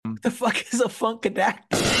The fuck is a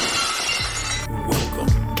funkadactyl?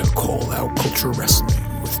 Welcome to Call Out Culture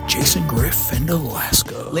Wrestling with Jason Griff and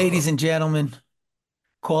Alaska. Ladies and gentlemen,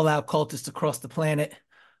 call out cultists across the planet.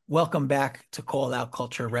 Welcome back to Call Out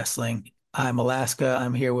Culture Wrestling. I'm Alaska.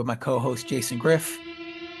 I'm here with my co-host Jason Griff.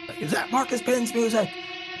 Is that Marcus Pinn's music?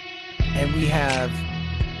 And we have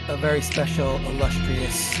a very special,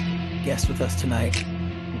 illustrious guest with us tonight.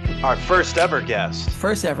 Our first ever guest.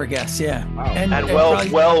 First ever guest, yeah. Wow. And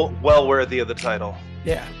well worthy of the title.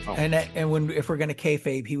 Yeah. Oh. And if we're going to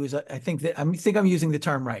kayfabe, he was, I think I'm using the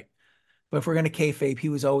term right. But if we're going to kayfabe, he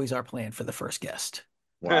was always our plan for the first guest.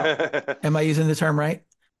 Wow. Am I using the term right?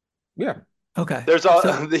 Yeah. Okay. There's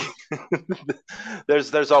always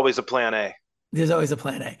a plan A. There's always a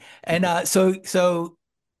plan A. And so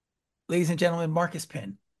ladies and gentlemen, Marcus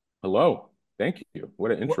Pinn. Hello. Thank you.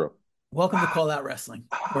 What an intro. Welcome to Call Out Wrestling.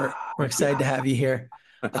 We're excited to have you here.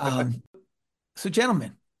 So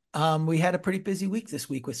gentlemen, we had a pretty busy week this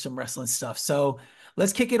week with some wrestling stuff. So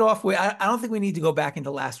let's kick it off with, I don't think we need to go back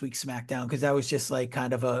into last week's SmackDown because that was just like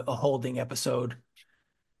kind of a holding episode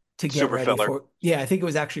to get Super ready filler. for. Yeah, I think it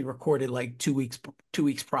was actually recorded like 2 weeks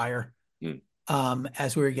prior,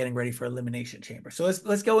 as we were getting ready for Elimination Chamber. So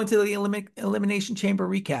let's go into the Elimination Chamber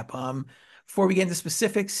recap. Before we get into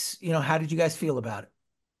specifics, how did you guys feel about it?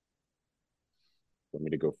 Want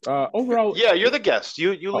me to go? Overall, yeah, you're the guest.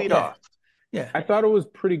 You lead off. Yeah, I thought it was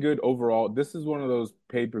pretty good overall. This is one of those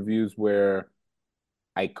pay-per-views where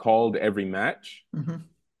I called every match.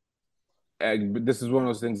 But this is one of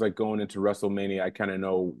those things like going into WrestleMania. I kind of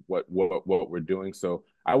know what we're doing, so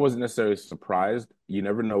I wasn't necessarily surprised. You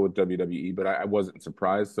never know with WWE, but I wasn't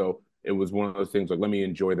surprised. So it was one of those things like, let me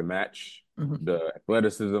enjoy the match, the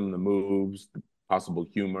athleticism, the moves, the possible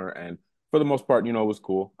humor, and for the most part, it was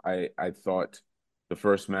cool. I thought the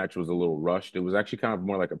first match was a little rushed. It was actually kind of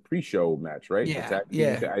more like a pre-show match, right? Yeah,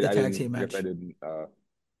 the tag team match. I didn't,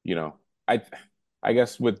 I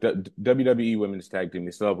guess with the WWE Women's Tag Team,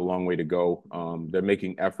 they still have a long way to go. They're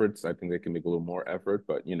making efforts. I think they can make a little more effort,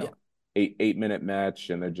 but 8-minute match,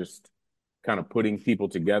 and they're just kind of putting people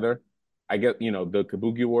together. I get, the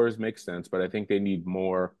Kabuki Wars makes sense, but I think they need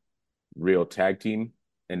more real tag team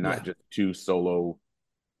and not just two solo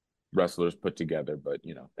wrestlers put together. But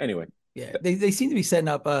anyway. Yeah, they seem to be setting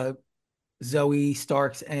up Zoe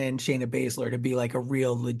Starks and Shayna Baszler to be like a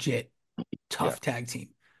real legit tough tag team.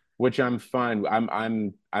 Which I'm fine.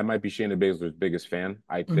 I might be Shayna Baszler's biggest fan.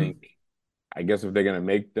 I guess if they're gonna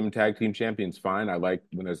make them tag team champions, fine. I like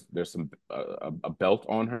when there's some a belt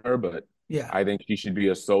on her, but I think she should be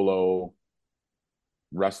a solo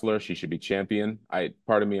wrestler. She should be champion.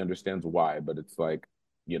 Part of me understands why, but it's like,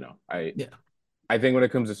 I think when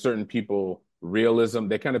it comes to certain people, realism,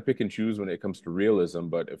 they kind of pick and choose when it comes to realism.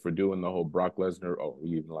 But if we're doing the whole Brock Lesnar,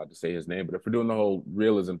 we're even allowed to say his name, but if we're doing the whole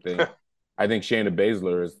realism thing, I think Shayna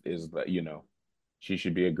Baszler is she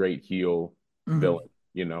should be a great heel villain,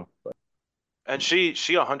 But. And she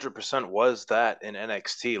 100% was that in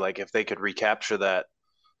NXT. Like if they could recapture that,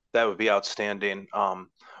 that would be outstanding.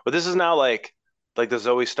 But this is now like the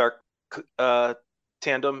Zoe Stark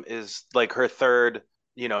tandem is like her third,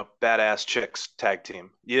 badass chicks tag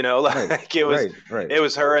team. It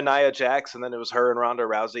was her and Nia Jax, and then it was her and Ronda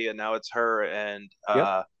Rousey, and now it's her and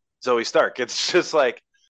Zoe Stark. It's just like.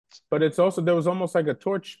 But it's also, there was almost like a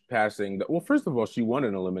torch passing. Well, first of all, she won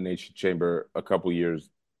an Elimination Chamber a couple years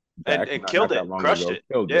back. And killed it, crushed it.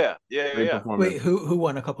 Yeah. Wait, who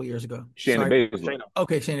won a couple years ago? Shayna Baszler.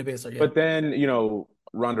 Okay, Shayna Baszler, yeah. But then,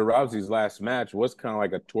 Ronda Rousey's last match was kind of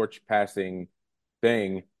like a torch passing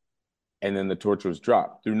thing, and then the torch was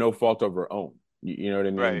dropped through no fault of her own. You know what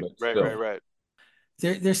I mean? Right.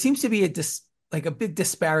 There seems to be a big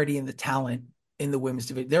disparity in the talent in the women's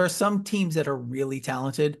division. There are some teams that are really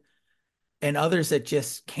talented and others that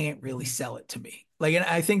just can't really sell it to me. Like, and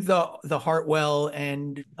I think the Hartwell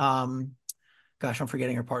and I'm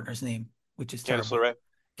forgetting her partner's name, which is terrible.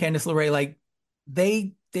 Candice LeRae, like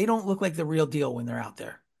they don't look like the real deal when they're out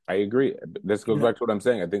there. I agree. This goes back to what I'm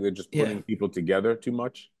saying. I think they're just putting people together too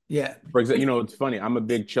much. Yeah. For example, it's funny. I'm a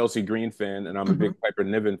big Chelsea Green fan and I'm a big Piper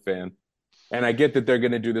Niven fan. And I get that they're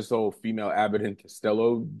going to do this whole female Abbott and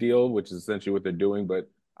Costello deal, which is essentially what they're doing, but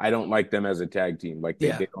I don't like them as a tag team. Like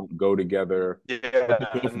they don't go together. Yeah,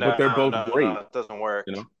 but they're both great. No, it doesn't work.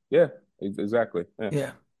 Yeah, exactly.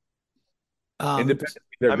 Yeah. I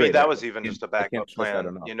mean, that was even just a backup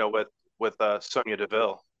plan, with Sonya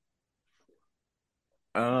Deville.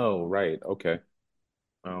 Oh, right. Okay.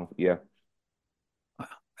 Oh, yeah. Wow.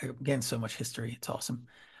 Again, so much history. It's awesome.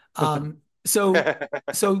 So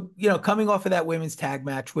coming off of that women's tag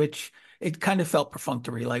match, which it kind of felt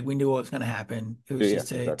perfunctory, like we knew what was going to happen. It was just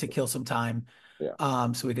to kill some time.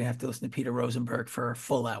 Yeah. So we didn't have to listen to Peter Rosenberg for a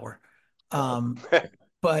full hour. Wow. Um,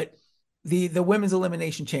 but the women's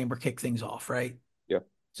elimination chamber kicked things off, right? Yeah.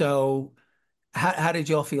 So how did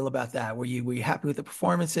you all feel about that? Were you happy with the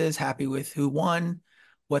performances? Happy with who won?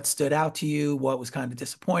 What stood out to you? What was kind of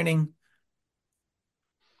disappointing?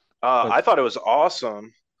 But I thought it was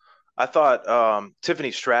awesome. I thought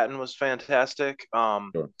Tiffany Stratton was fantastic.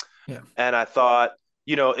 sure. Yeah, And I thought,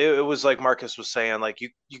 it was like Marcus was saying, like you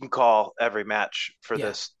can call every match for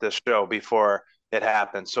yeah, this show before it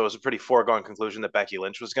happened. So it was a pretty foregone conclusion that Becky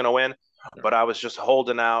Lynch was going to win. Yeah. But I was just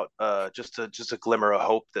holding out just a glimmer of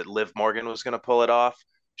hope that Liv Morgan was going to pull it off.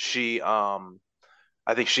 She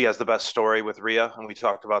I think she has the best story with Rhea, and we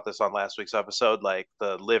talked about this on last week's episode. Like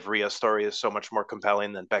the Liv Rhea story is so much more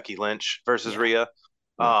compelling than Becky Lynch versus yeah, Rhea.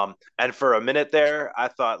 Yeah. And for a minute there, I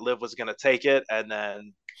thought Liv was going to take it, and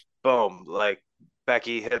then boom, like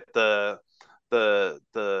Becky hit the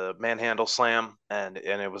manhandle slam, and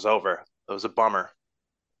it was over. It was a bummer.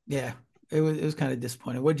 yeah. It was kind of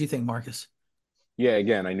disappointing. What did you think, Marcus? Yeah,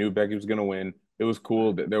 again, I knew Becky was gonna win. It was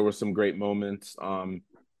cool that there were some great moments.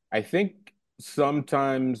 I think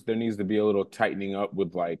sometimes there needs to be a little tightening up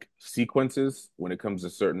with like sequences when it comes to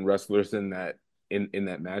certain wrestlers in that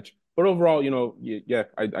match. But overall, yeah,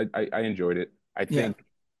 I enjoyed it. I Yeah, think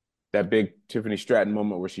that big Tiffany Stratton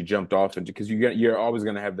moment where she jumped off, and because you're always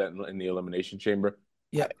gonna have that in the elimination chamber.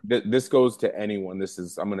 yep, This goes to anyone.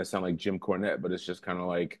 I'm gonna sound like Jim Cornette, but it's just kind of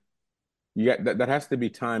like that has to be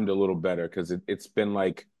timed a little better because it's been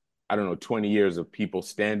like, I don't know, 20 years of people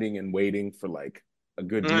standing and waiting for like a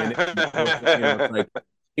good minute before, it's like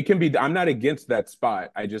it can be. I'm not against that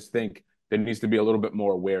spot. I just think there needs to be a little bit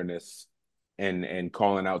more awareness and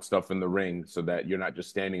calling out stuff in the ring so that you're not just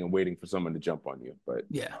standing and waiting for someone to jump on you. But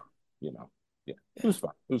yeah, you know, yeah, it yeah, was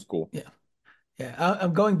fun. It was cool. yeah, yeah.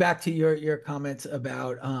 I'm going back to your comments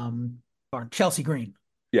about Chelsea Green.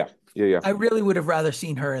 Yeah, yeah, yeah. I really would have rather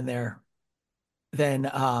seen her in there than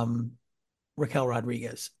Raquel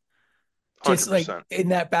Rodriguez. Just like 100%. in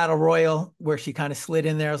that battle royal where she kind of slid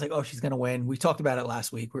in there, I was like, oh, she's gonna win. We talked about it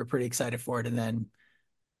last week. We were pretty excited for it, and then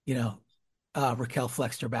you know, Raquel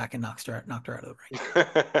flexed her back and knocked her out of the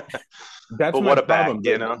ring. That's But my what a back, problem.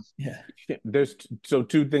 you know? Yeah. There's so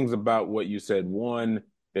two things about what you said. One,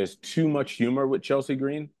 there's too much humor with Chelsea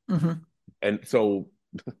Green. Hmm. And so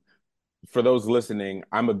for those listening,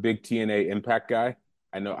 I'm a big TNA Impact guy.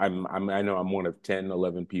 I know I'm one of 10,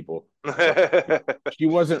 11 people, but she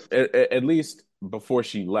wasn't at least before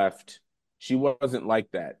she left, she wasn't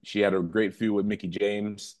like that. She had a great feud with Mickey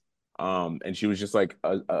James. And she was just like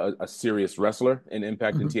a serious wrestler in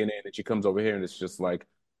Impact and Hmm. TNA. And then she comes over here and it's just like,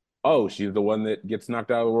 oh, she's the one that gets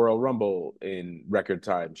knocked out of the Royal Rumble in record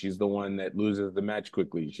time. She's the one that loses the match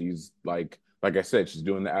quickly. She's like I said, she's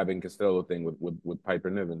doing the Abbott and Costello thing with Piper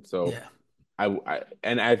Niven. So Yeah.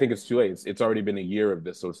 I think it's too late. It's already been a year of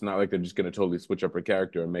this, so it's not like they're just going to totally switch up her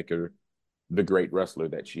character and make her the great wrestler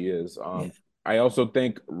that she is. Yeah. I also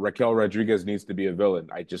think Raquel Rodriguez needs to be a villain.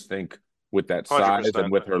 I just think with that size and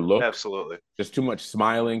 100%. with her look, Absolutely. just too much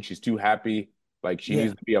smiling. She's too happy. Like she Yeah.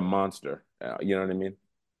 needs to be a monster. You know what I mean?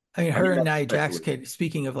 I mean, I her mean and that Nia Jax respectfully. could,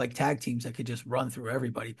 speaking of like tag teams that could just run through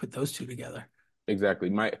everybody, put those two together.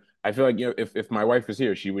 Exactly. I feel like if my wife was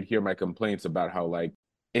here, she would hear my complaints about how like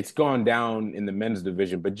it's gone down in the men's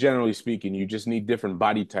division, but generally speaking, you just need different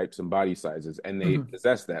body types and body sizes, and they Hmm.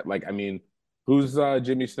 possess that. Like, I mean, who's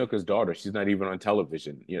Jimmy Snuka's daughter? She's not even on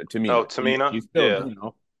television. Oh, Tamina. Tamina? She's still, Yeah.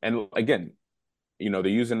 and again, they're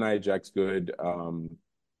using Nia Jax good.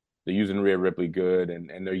 They're using Rhea Ripley good,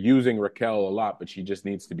 and they're using Raquel a lot, but she just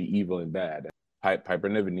needs to be evil and bad. Piper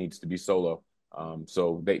Niven needs to be solo.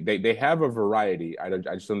 So they have a variety. I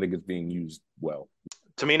just don't think it's being used well.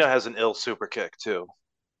 Tamina has an ill super kick too.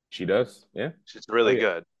 She does, yeah. She's Oh really yeah.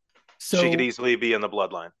 good. She could So easily be in the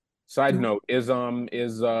bloodline. Side note is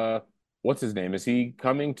what's his name? Is he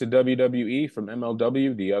coming to WWE from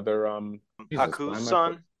MLW? The other Jesus, why Haku's am I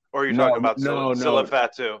son? Or are you talking no about Zilla no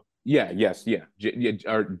Fatu? yeah yes yeah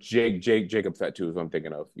or Jacob Fatu is what I'm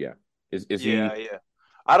thinking of, yeah. Is Yeah, he yeah.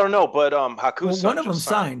 I don't know, but well, Haku's one son of them just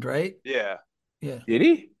signed. signed, right? Yeah, Yeah. did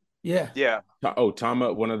he? Yeah. yeah. Oh,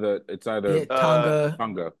 Tama, one of the it's Yeah. either Uh, Tonga.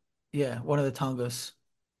 Tonga. Yeah. One of the Tongas.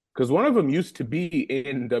 Because one of them used to be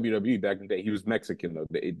in WWE back in the day. He was Mexican though.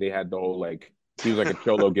 They had the whole like he was like a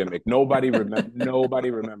cholo gimmick. Nobody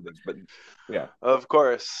remembers, but yeah. of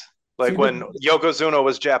course. See Like this when Yokozuna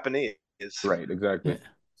was Japanese. right, exactly. Yeah.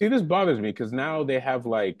 See, this bothers me because now they have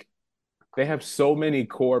so many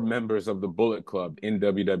core members of the Bullet Club in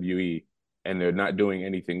WWE and they're not doing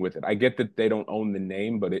anything with it. I get that they don't own the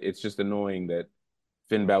name, but it's just annoying that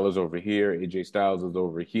Finn Balor's over here, AJ Styles is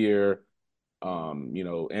over here.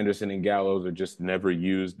 Anderson and Gallows are just never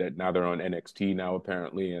used. That now they're on NXT now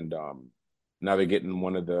apparently, and now they're getting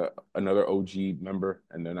another OG member,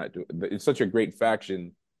 and they're not doing. It's such a great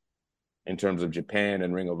faction in terms of Japan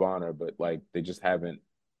and Ring of Honor, but like they just haven't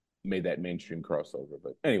made that mainstream crossover.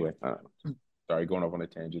 But anyway, sorry, going off on a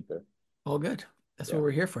tangent there. All good. That's Yeah, what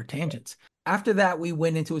we're here for, tangents. After that, we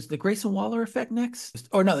went into, was the Grayson Waller effect next?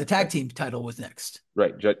 Or no, the tag right, team title was next.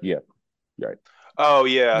 right, yeah, right. Oh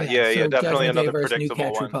yeah, Yeah. yeah, yeah. So Definitely Judgment Day another versus New predictable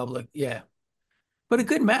Catch one. Republic. Yeah. But a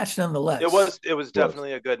good match It nonetheless. was it was Was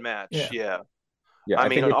definitely a good match. Yeah. Yeah. Yeah, I I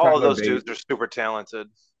mean, think with all of Tyler those Bate, dudes are super talented.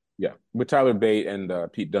 yeah, with Tyler Bate and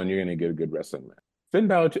Pete Dunne, you're gonna get a good wrestling match. Finn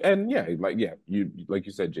Balor, and yeah, like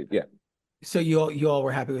you said, Jake, yeah, So you all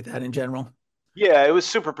were happy with that in general? Yeah, it was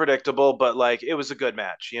super predictable, but like it was a good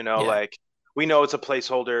match, Yeah. like we know it's a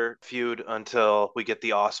placeholder feud until we get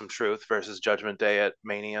the awesome truth versus Judgment Day at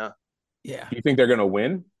Mania. Yeah. do you think they're gonna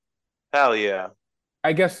win? Hell yeah.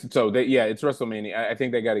 I guess so. Yeah, it's WrestleMania. I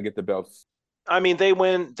think they got to get the belts. I mean, they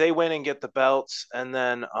win and get the belts and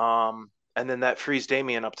then that frees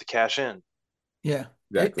Damian up to cash in. Yeah.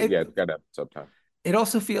 It Exactly. Yeah, it it's got to have some time. it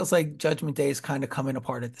also feels like Judgment Day is kind of coming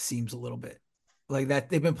apart at the seams a little bit. Like that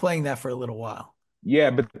they've been playing that for a little while. Yeah,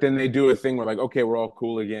 but then they do a thing where like, okay, we're all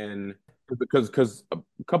cool again, because a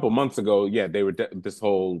couple months ago, yeah, they were this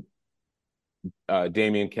whole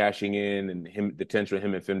Damian cashing in and him the tension with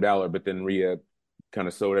him and Finn Balor, but then Rhea kind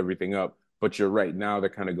of sewed everything up. But you're right, now they're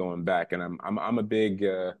kind of going back, and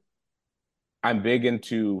I'm big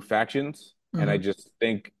into factions, and I Hmm. just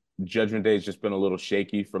think Judgment Day has just been a little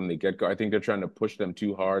shaky from the get go. I think they're trying to push them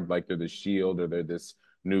too hard, like they're the Shield or they're this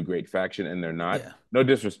new great faction, and they're not. Yeah. No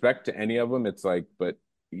disrespect to any of them. It's like, but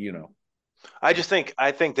you know, I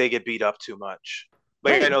think they get beat up too much.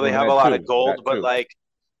 Like I right? know they Well, have a lot of gold, that too.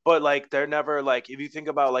 but like they're never like if you think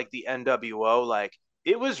about like the NWO, like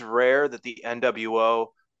it was rare that the NWO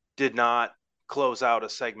did not close out a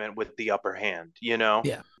segment with the upper hand,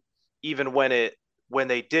 Yeah. even when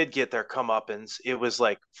they did get their comeuppance, it was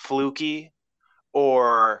like fluky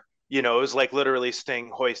or it was like literally Sting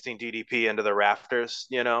hoisting DDP into the rafters,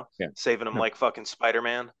 Yeah, saving him no, like fucking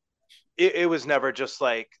Spider-Man. It was never just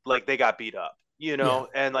like they got beat up, Yeah.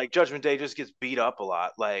 and like Judgment Day just gets beat up a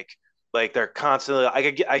lot. Like they're constantly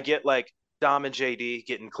I get like Dom and JD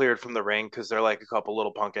getting cleared from the ring because they're like a couple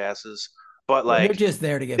little punk asses. But Well, they're like just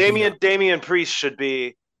there to get beat Damian up. Damian Priest should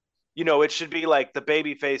be, it should be like the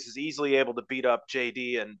baby face is easily able to beat up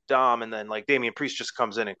JD and Dom, and then like Damian Priest just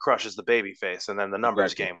comes in and crushes the baby face, and then the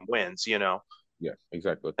numbers exactly. game wins. Yeah,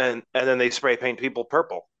 exactly. And then they spray paint people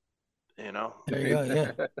purple, you know. There you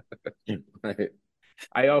Right. go. Yeah. Right.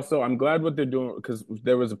 I'm glad what they're doing because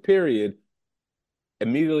there was a period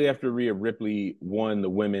immediately after Rhea Ripley won the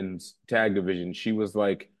women's tag division, she was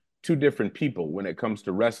like two different people. When it comes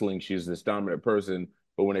to wrestling, she's this dominant person,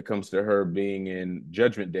 but when it comes to her being in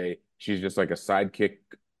Judgment Day, she's just like a sidekick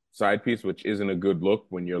side piece, which isn't a good look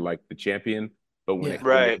when you're like the champion. But when it Yeah. comes to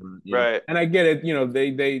Right, her, right. and I get it,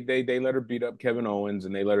 they let her beat up Kevin Owens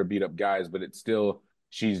and they let her beat up guys, but it's still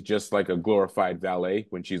she's just like a glorified valet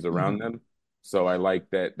when she's around Hmm. them. So I like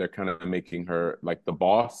that they're kind of making her like the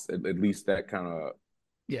boss, at least that kind of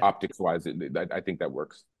Yeah. optics wise, I think that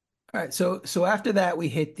works. All right. So after that we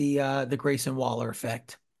hit the Grayson Waller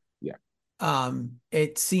effect. Yeah.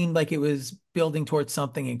 It seemed like it was building towards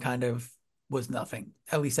something and kind of was nothing.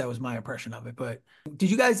 At least that was my impression of it. But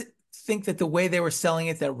did you guys think that the way they were selling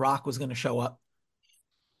it, that Rock was going to show up?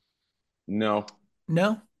 No,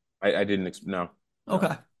 No? I didn't. No.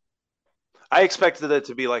 Okay. I expected it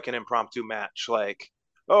to be like an impromptu match, like,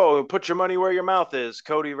 oh, put your money where your mouth is,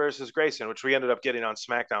 Cody versus Grayson, which we ended up getting on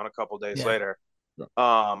SmackDown a couple days Yeah. later. No.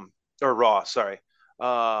 Or Raw, sorry.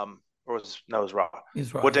 Or was no, it was Raw.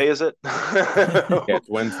 He's raw. What day Yeah. is it? Yeah, it's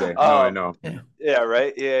Wednesday. No, I um, know. Yeah. yeah,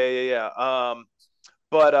 right. Yeah.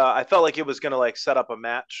 But I felt like it was gonna like set up a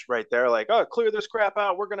match right there, like, oh, clear this crap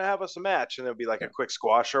out. We're gonna have us a match, and it'll be like a Yeah. quick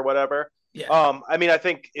squash or whatever. Yeah. I mean, I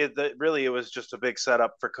think really it was just a big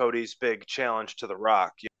setup for Cody's big challenge to The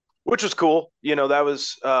Rock, which was cool. That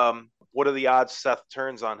was what are the odds Seth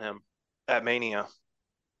turns on him at Mania?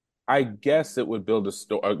 I guess it would build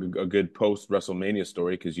a good post WrestleMania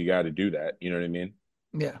story because you got to do that. You know what I mean?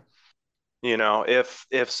 Yeah.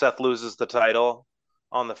 If Seth loses the title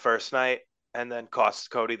on the first night and then costs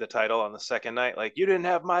Cody the title on the second night, like you didn't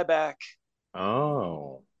have my back,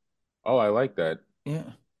 Oh, oh, I like that. Yeah.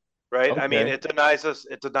 right? I mean, Okay. it denies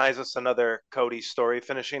us another Cody story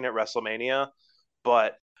finishing at WrestleMania,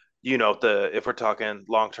 but the if we're talking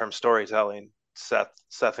long term storytelling,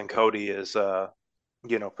 Seth and Cody is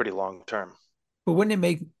pretty long term. But wouldn't it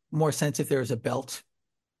make more sense if there was a belt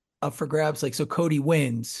up for grabs? Like, so Cody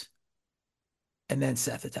wins, and then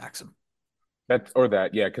Seth attacks him. That's or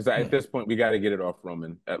that, yeah. Because at Yeah, this point, we got to get it off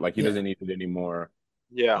Roman. Like he yeah. doesn't need it anymore.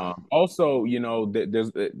 Yeah. Also,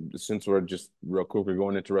 there's since we're just real quick, we're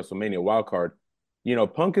going into WrestleMania wild card.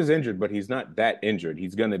 Punk is injured, but he's not that injured.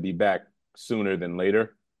 He's going to be back sooner than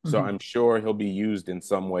later. So Hmm. I'm sure he'll be used in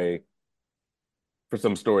some way for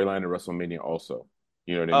some storyline at WrestleMania also.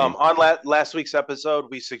 You know what I mean? On last week's episode,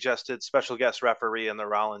 we suggested special guest referee in the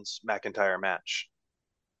Rollins McIntyre match,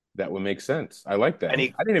 That would make sense. I like and that.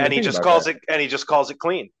 he I didn't even and he think just about calls that. it and he just calls it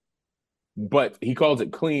clean. But he calls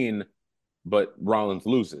it clean, but Rollins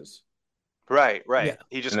loses. Right, right. Yeah,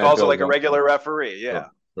 He just And that calls it like builds a up to regular referee. Yeah.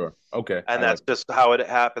 sure, sure. Okay. And I like that's just how it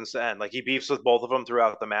happens to end. Like he beefs with both of them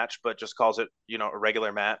throughout the match, but just calls it, a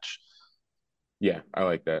regular match. yeah, I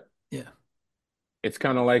like that. yeah, It's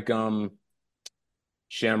kind of like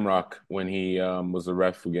Shamrock when he was a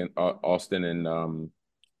ref against Austin and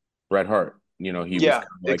Bret Hart. He was Yeah, kind of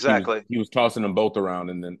like he was exactly. he was tossing them both around,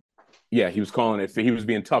 and then yeah, he was calling it. He was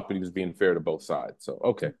being tough, but he was being fair to both sides. So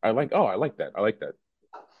okay, I like. Oh, I like that. I like that.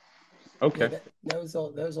 yeah. Okay. That was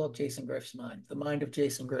all Jason Griff's mind, the mind of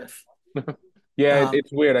Jason Griff. Yeah, Um,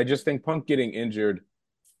 it's weird. I just think Punk getting injured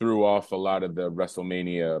threw off a lot of the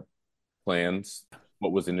WrestleMania plans,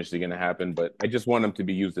 what was initially going to happen. But I just want him to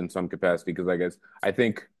be used in some capacity because I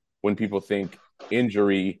think when people think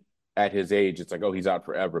injury at his age, it's like, oh, he's out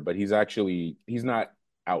forever. But he's not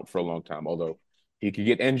out for a long time. Although he could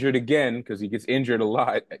get injured again because he gets injured a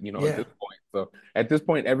lot, at yeah. this point. So at this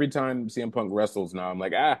point, every time CM Punk wrestles now, I'm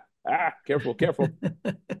like, careful, careful.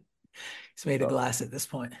 He's made of So glass at this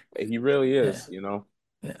point. he really Yeah, is.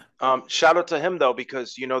 yeah, Shout out to him though,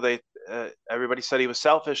 because they everybody said he was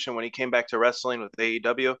selfish, and when he came back to wrestling with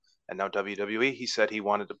AEW and now WWE, he said he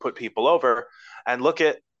wanted to put people over. And look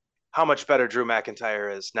at how much better Drew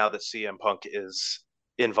McIntyre is now that CM Punk is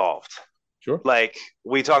involved. Sure. Like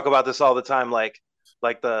we talk about this all the time, like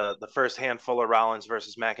the first handful of Rollins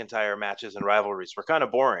versus McIntyre matches and rivalries were kind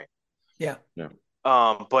of boring. yeah, Yeah.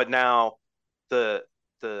 But now the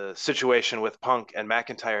the situation with Punk and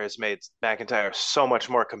McIntyre has made McIntyre so much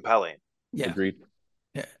more compelling. yeah. Agreed.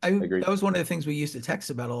 Yeah, Agreed. that was one of the things we used to text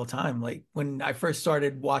about all the time. Like when I first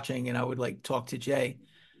started watching and I would like talk to Jay,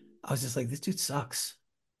 I was just like, this dude sucks.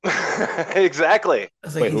 Exactly. I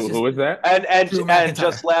was like, Wait, he's who just is that? And Drew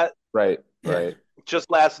McIntyre. Right, Yeah, right. just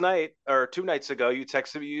last night or 2 nights ago, you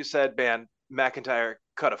texted me. You said, "Man, McIntyre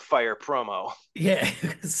cut a fire promo." yeah,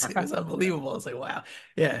 it was unbelievable. I was like, wow.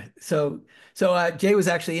 Yeah. So Jay was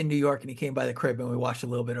actually in New York and he came by the crib and we watched a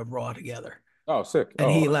little bit of Raw together. Oh, sick. And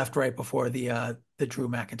he Oh, left right before the Drew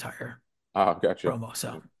McIntyre gotcha. promo.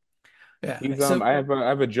 So yeah. He's So I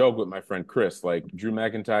have a joke with my friend Chris. Like Drew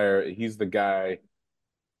McIntyre, he's the guy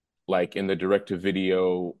like in the direct to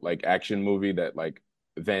video like action movie that like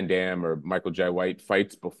Van Damme or Michael J. White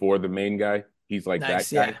fights before the main guy. He's like that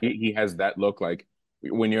nice. guy. Yeah. He has that look like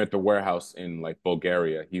when you're at the warehouse in like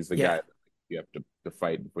Bulgaria, he's the guy Yeah. that you have to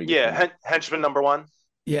fight before you get to Yeah, the henchman number one.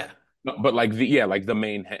 Yeah. no, but like the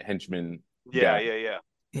main henchman Yeah, guy. yeah, yeah.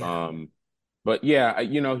 Yeah. Um, but yeah,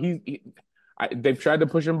 they've tried to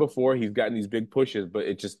push him before. He's gotten these big pushes, but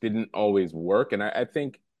it just didn't always work. And I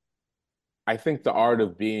think the art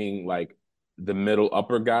of being like the middle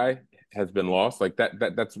upper guy has been lost. Like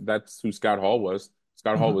that's who Scott Hall was.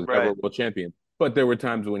 Scott Hall Mhm. was never Right. a world champion, but there were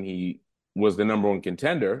times when he was the number one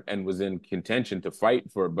contender and was in contention to fight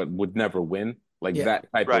for, but would never win. Like Yeah.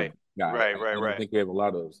 that type of Right. guy. Right. I Right. don't Right. think we have a lot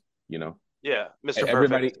of those. You know, Yeah, Mr.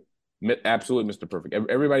 everybody, Perfect. absolutely, Mr. Perfect.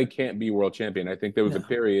 Everybody can't be world champion. I think there was a No.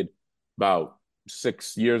 period about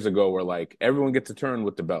 6 years ago where like everyone gets a turn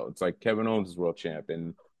with the belt. It's like Kevin Owens is world champ,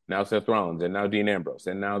 and now Seth Rollins, and now Dean Ambrose,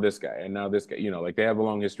 and now this guy, and now this guy. Like they have a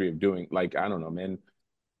long history of doing. Like I don't know, man.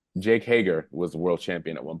 Jake Hager was the world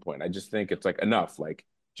champion at one point. I just think it's like enough. Like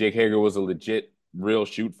Jake Hager was a legit, real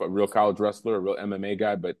college wrestler, a real MMA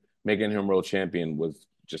guy, but making him world champion was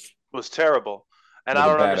just Was terrible. And I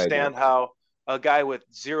was a don't bad idea. understand how a guy with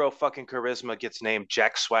zero fucking charisma gets named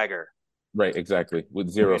Jack Swagger. Right, exactly. With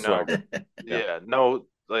zero You know, swagger. Yeah, yeah, no,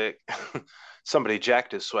 like somebody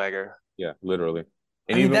jacked his swagger. yeah, literally.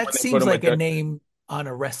 And I mean, even that when they put seems him like at a that, name on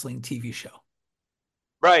a wrestling TV show.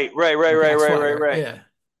 Right, right, right, right, Jack right, right, Swagger. right. Yeah.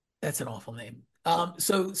 That's an awful name.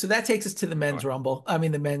 So that takes us to the men's rumble. I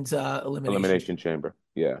mean the men's elimination. Elimination Chamber.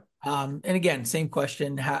 Yeah. And again, same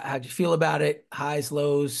question. How'd you feel about it? Highs,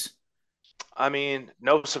 lows? I mean,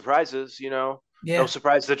 no surprises, No Yeah,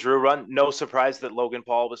 surprise that Drew run. No surprise that Logan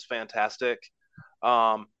Paul was fantastic.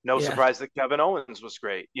 No yeah, surprise that Kevin Owens was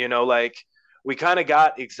great. Like we kind of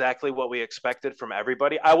got exactly what we expected from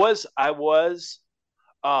everybody. I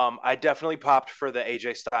definitely popped for the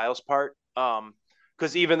AJ Styles part.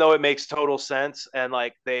 Because even though it makes total sense and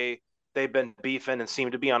like they've been beefing and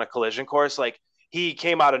seemed to be on a collision course. Like he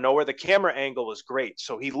came out of nowhere. The camera angle was great,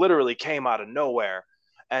 so he literally came out of nowhere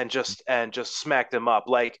and just smacked him up.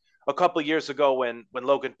 Like a couple of years ago when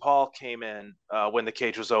Logan Paul came in when the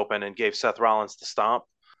cage was open and gave Seth Rollins the stomp.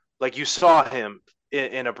 Like you saw him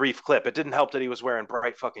in a brief clip. It didn't help that he was wearing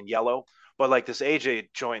bright fucking yellow, but like this AJ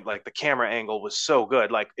joint, like the camera angle was so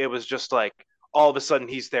good. Like it was just like all of a sudden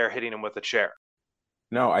he's there hitting him with a chair.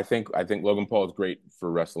 No, I think Logan Paul is great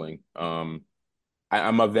for wrestling.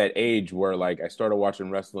 I'm of that age where like I started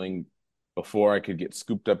watching wrestling before I could get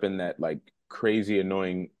scooped up in that like crazy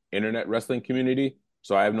annoying internet wrestling community.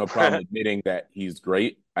 So I have no problem admitting that he's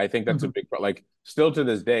great. I think that's a Mhm. big part. Like still to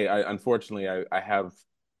this day, I unfortunately I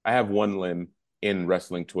have one limb in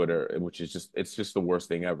wrestling Twitter, which is just it's just the worst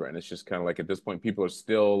thing ever. And it's just kind of like at this point, people are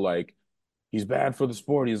still like, he's bad for the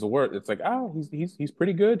sport. He's the worst. It's like, oh, he's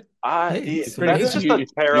pretty good. Hey, He's pretty That's good. just a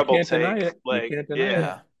You terrible can't deny take. it. You Like, can't deny it. yeah,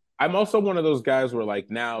 yeah, I'm also one of those guys where like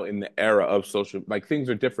now in the era of social, like things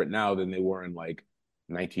are different now than they were in like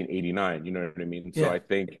 1989. You know what I mean? So yeah. I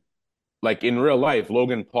think like in real life,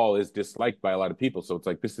 Logan Paul is disliked by a lot of people. So it's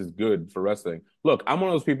like this is good for wrestling. Look, I'm one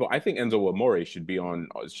of those people. I think Enzo Amore should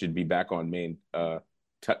be back on main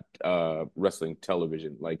te wrestling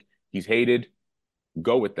television. Like he's hated.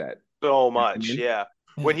 Go with that. so You know what I much. mean? Yeah.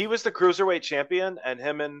 Yeah. When he was the cruiserweight champion and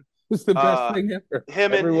It's the best uh thing ever.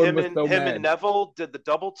 him and Everyone him was and so him and mad. Neville did the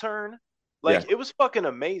double turn, Yeah, like it was fucking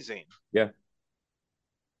amazing. yeah.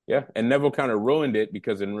 Yeah, and Neville kind of ruined it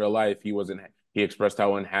because in real life he wasn't. He expressed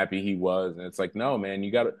how unhappy he was, and it's like, no, man,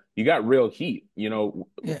 you got real heat.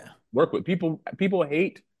 Yeah. Work with people. People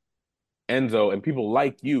hate Enzo, and people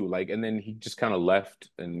like you. Like, and then he just kind of left,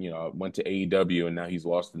 and went to AEW, and now he's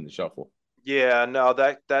lost in the shuffle. Yeah, no,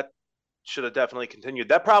 that should have definitely continued.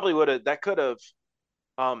 That probably would have that could have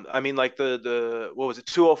I mean like the what was it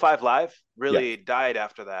 205 Live Yeah, really died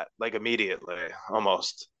after that like immediately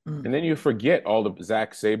almost. and Mm. then you forget all the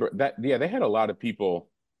Zack Saber. They had a lot of people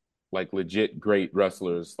like legit great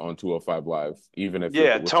wrestlers on 205 Live, even if it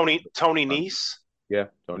Yeah, was. Tony Nese. Yeah,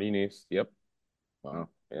 Tony Nese. Yep. Wow.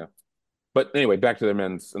 Yeah. But anyway, back to the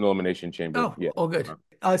men's elimination chamber. Oh, Yeah. all good.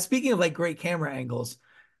 Speaking of like great camera angles,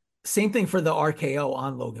 same thing for the RKO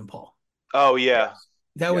on Logan Paul. Oh yeah. Yes.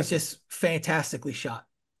 That was Yes. just fantastically shot.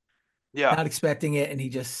 Yeah. Not expecting it, and he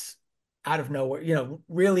just out of nowhere,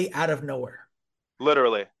 really out of nowhere.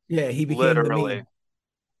 Literally. Yeah, he became the Literally. meme.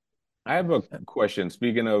 I have a question.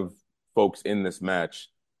 Speaking of folks in this match,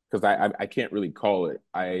 because I can't really call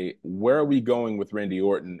it. Where are we going with Randy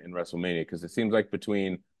Orton in WrestleMania? Because it seems like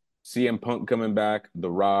between CM Punk coming back,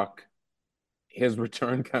 The Rock, his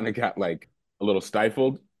return kind of got like a little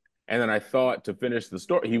stifled. And then I thought to finish the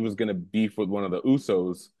story, he was going to beef with one of the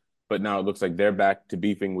Usos, but now it looks like they're back to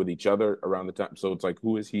beefing with each other around the time. So it's like,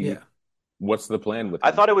 who is he? Yeah, What's the plan with I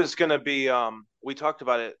him? thought it was gonna be we talked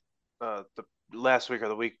about it the last week or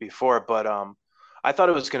the week before, but I thought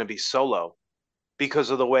it was gonna be Solo because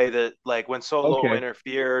of the way that like when Solo Okay,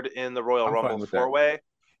 interfered in the Royal I'm Rumble fine with that. four way,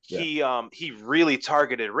 Yeah, he really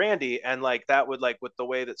targeted Randy and like that would like with the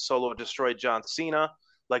way that Solo destroyed John Cena,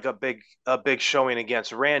 like a big showing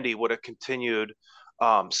against Randy would have continued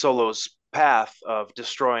Solo's path of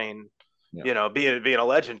destroying yeah. being a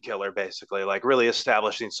legend killer basically, like really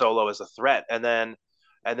establishing Solo as a threat, and then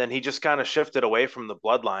he just kind of shifted away from the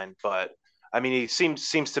bloodline. But I mean, he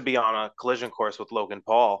seems to be on a collision course with Logan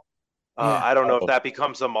Paul. yeah, I don't know if Oh, that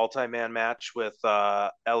becomes a multi-man match with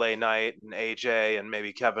LA Knight and AJ and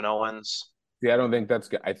maybe Kevin Owens. see, I don't think that's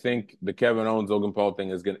good. I think the Kevin Owens Logan Paul thing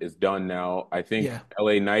is done now. I think yeah,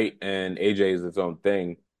 LA Knight and AJ is its own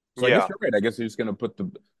thing. So I guess Yeah, you're right. I guess they're gonna put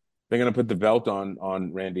the belt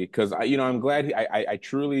on Randy because I'm glad I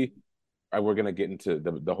truly we're gonna get into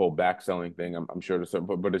the whole back selling thing. I'm sure to some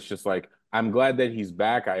point, but it's just like I'm glad that he's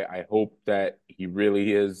back. I hope that he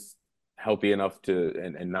really is healthy enough to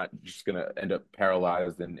and not just gonna end up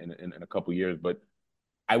paralyzed in a couple years. But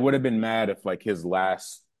I would have been mad if like his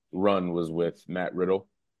last run was with Matt Riddle,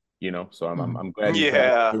 So I'm I'm, mhm. I'm glad he's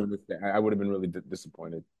back yeah, doing this thing. I would have been really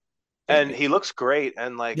disappointed. and Thinking he looks great,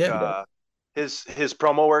 and like Yeah, he does. his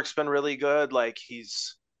promo work's been really good. Like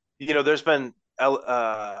there's been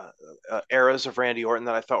eras of Randy Orton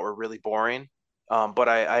that I thought were really boring, but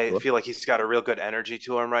I Sure. feel like he's got a real good energy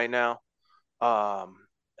to him right now. Um,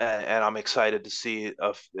 and I'm excited to see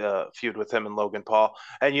a feud with him and Logan Paul.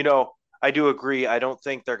 And I do agree. I don't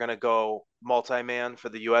think they're going to go multi-man for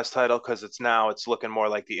the U.S. title because it's looking more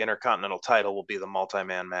like the Intercontinental title will be the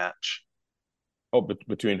multi-man match. Oh,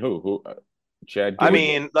 between who? Who? Chad I Gable?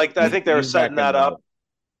 mean, like I He's think they were he's back setting in that the. up.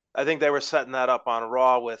 I think they were setting that up on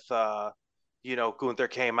Raw with Gunther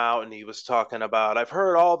came out and he was talking about I've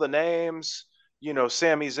heard all the names.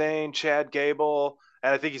 Sami Zayn, Chad Gable,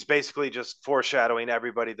 and I think he's basically just foreshadowing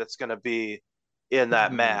everybody that's going to be in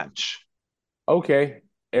that Hmm. match. Okay.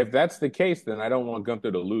 If that's the case, then I don't want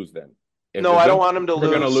Gunther to lose then. No, If I don't Gunther's want him to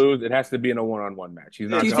ever gonna lose. lose, it has to be in a one-on-one match. He's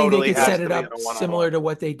Do It not you gonna think they totally could has set to it be in up a one-on-one. similar to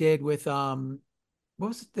what they did with what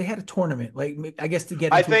was it? They had a tournament, like I guess to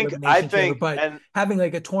get I into think, I elimination chamber, think, but and having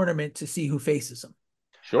like a tournament to see who faces them.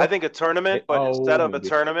 I sure. think a tournament, but Oh, instead of a maybe.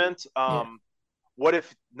 tournament, Yeah. what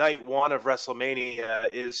if night one of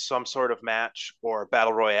WrestleMania is some sort of match or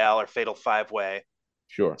battle royale or fatal five way?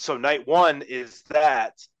 Sure. So night one is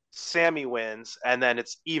that Sammy wins, and then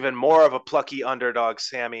it's even more of a plucky underdog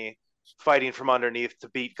Sammy fighting from underneath to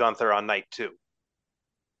beat Gunther on night two.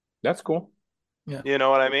 That's cool. Yeah. You know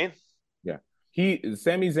what I mean? Yeah.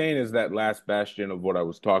 Sami Zayn is that last bastion of what I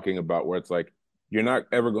was talking about, where it's like you're not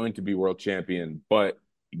ever going to be world champion, but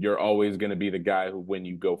you're always going to be the guy who, when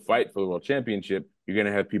you go fight for the world championship, you're going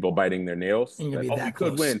to have people biting their nails. And you're That, gonna oh, be he that could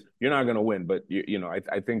close. win. You're not going to win, but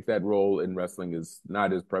I think that role in wrestling is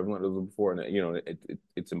not as prevalent as before, and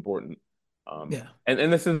it's important. Yeah.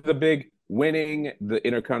 And this is the big winning the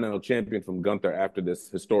Intercontinental Champion from Gunther after this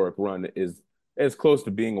historic run is as close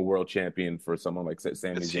to being a world champion for someone like Sami It's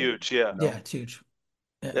Zayn. huge, yeah. Yeah, it's huge.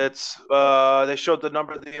 Yeah. It's they showed the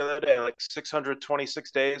number the other day, like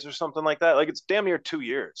 626 days or something like that. Like it's damn near 2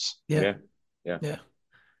 years. Yeah. Yeah, yeah. Yeah. I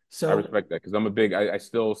So respect that because I'm a big. I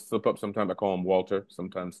still slip up sometimes. I call him Walter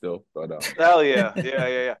sometimes still, but Hell yeah, yeah, yeah,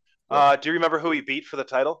 yeah. yeah. Do you remember who he beat for the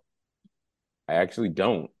title? I actually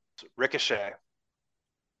don't. Ricochet.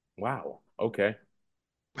 Wow. Okay.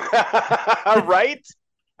 Right?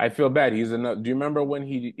 I feel bad. He's enough. Do you remember when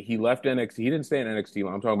he left NXT? He didn't stay in NXT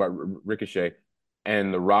long. I'm talking about Ricochet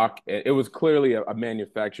and The Rock. It was clearly a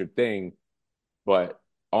manufactured thing, but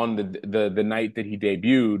on the night that he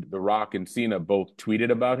debuted, The Rock and Cena both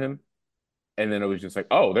tweeted about him, and then it was just like,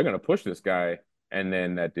 oh, they're gonna push this guy, and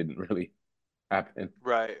then that didn't really happen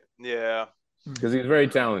Right. Yeah. because he's very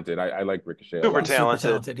talented. I like Ricochet a Super he's lot. super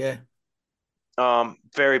talented. talented. Yeah.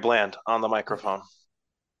 Very bland on the microphone.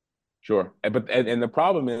 Sure, and the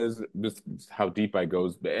problem is this is how deep I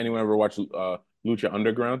goes. But anyone ever watch Lucha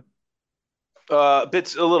Underground?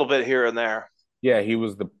 Bits a little bit here and there. Yeah, he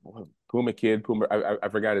was the Puma Kid. Puma, I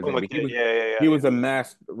forgot his name, Puma but Kid. Yeah, yeah, yeah. he was a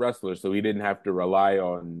masked wrestler, so he didn't have to rely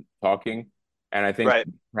on talking. And I think Right.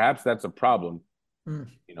 perhaps that's a problem, Mm.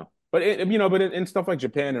 But in stuff like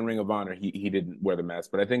Japan and Ring of Honor, he didn't wear the mask.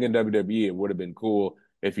 But I think in WWE, it would have been cool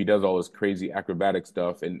if he does all this crazy acrobatic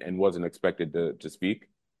stuff and wasn't expected to speak.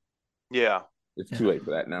 Yeah. It's Yeah. too late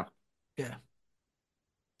for that now. Yeah.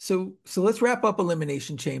 So let's wrap up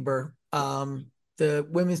Elimination Chamber. The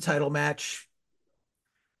women's title match.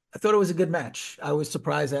 I thought it was a good match. I was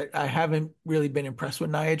surprised that I haven't really been impressed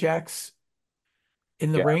with Nia Jax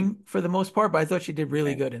in the Yeah, ring for the most part, but I thought she did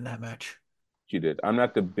really man, good in that match. she did. I'm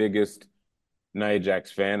not the biggest Nia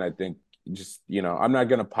Jax fan. I think I'm not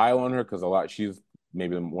gonna pile on her because she's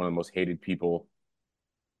maybe one of the most hated people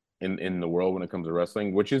in the world when it comes to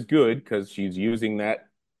wrestling, which is good because she's using that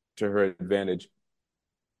to her advantage.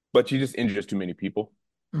 But she just injures too many people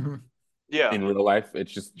Hmm. Yeah. in real life.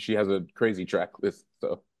 It's just she has a crazy track list,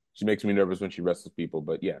 so she makes me nervous when she wrestles people.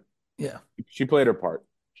 But yeah, Yeah. she played her part.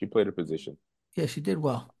 She played her position. Yeah, she did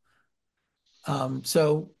well.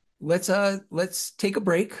 So let's take a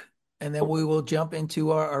break and then we will jump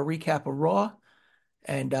into our recap of Raw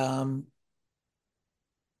and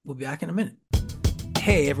we'll be back in a minute.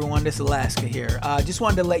 Hey everyone, this is Alaska here. Just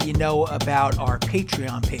wanted to let you know about our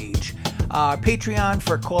Patreon page. Patreon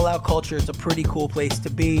for Call Out Culture is a pretty cool place to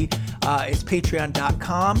be. It's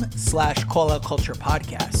patreon.com/Call Out Culture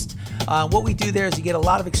Podcast. What we do there is you get a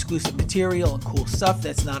lot of exclusive material and cool stuff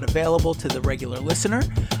that's not available to the regular listener.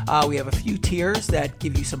 We have a few tiers that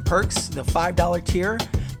give you some perks. The $5 tier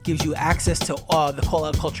gives you access to the Call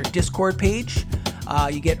Out Culture Discord page.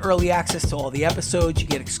 You get early access to all the episodes. You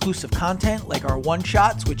get exclusive content like our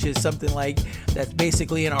one-shots, which is something like that's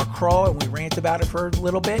basically in our crawl, and we rant about it for a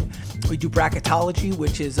little bit. We do bracketology,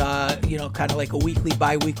 which is kind of like a weekly,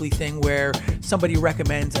 bi-weekly thing where somebody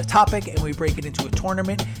recommends a topic and we break it into a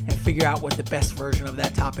tournament and figure out what the best version of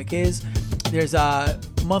that topic is. There's a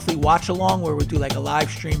monthly watch-along where we do like a live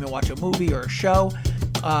stream and watch a movie or a show.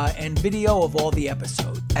 And video of all the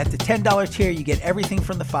episodes. At the $10 tier, you get everything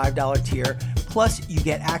from the $5 tier, plus you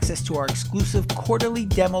get access to our exclusive quarterly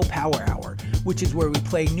demo power hour, which is where we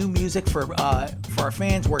play new music for our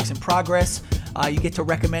fans, works in progress. You get to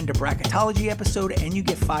recommend a bracketology episode, and you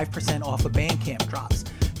get 5% off of Bandcamp drops.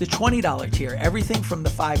 The $20 tier, everything from the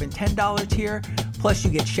 $5 and $10 tier, plus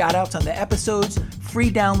you get shout-outs on the episodes,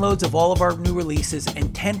 free downloads of all of our new releases,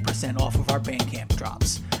 and 10% off of our Bandcamp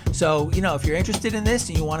drops. So, if you're interested in this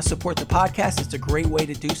and you want to support the podcast, it's a great way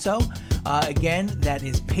to do so. Again, that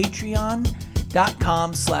is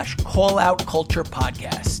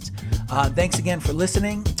patreon.com/calloutculturepodcast. Thanks again for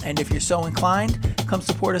listening. And if you're so inclined, come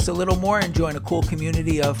support us a little more and join a cool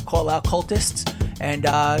community of call out cultists. And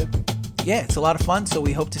yeah, it's a lot of fun. So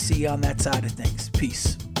we hope to see you on that side of things.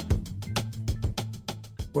 Peace.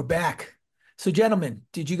 We're back. So, gentlemen,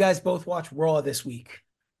 did you guys both watch Raw this week?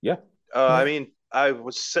 Yeah. I mean, I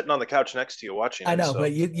was sitting on the couch next to you watching I it, know, so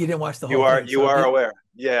but you didn't watch the you whole are thing. you So are aware.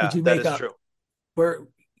 did Yeah, you that make is up? true.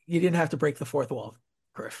 You didn't have to break the fourth wall,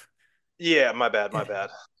 Griff. Yeah, my bad, my bad.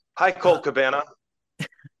 Hi, Colt Cabana.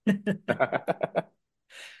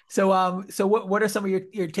 So what are some of your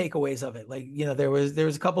takeaways of it? Like, there was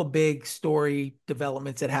a couple big story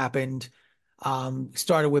developments that happened.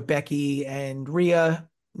 Started with Becky and Rhea,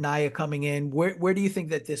 Nia coming in. Where do you think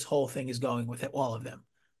that this whole thing is going with it, all of them?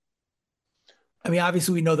 I mean,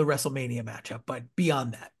 obviously we know the WrestleMania matchup, but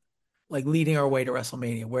beyond that, like leading our way to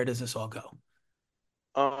WrestleMania, where does this all go?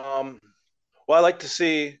 Um, well, I like to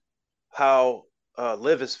see how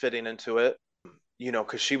Liv is fitting into it.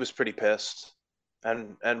 Because she was pretty pissed,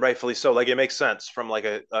 and rightfully so. Like, it makes sense from like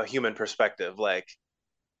a human perspective. Like,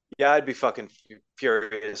 yeah, I'd be fucking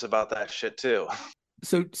furious about that shit too.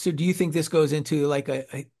 So do you think this goes into like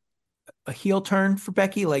a heel turn for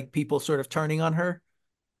Becky, like people sort of turning on her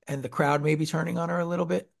and the crowd maybe turning on her a little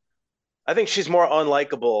bit? I think she's more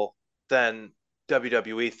unlikable than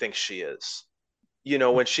WWE thinks she is.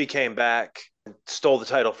 When she came back and stole the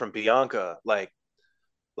title from Bianca, like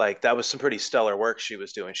that was some pretty stellar work she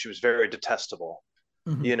was doing. She was very detestable,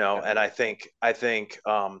 Mm-hmm. and I think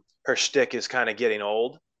her shtick is kind of getting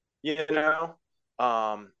old, you know.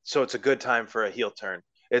 So it's a good time for a heel turn.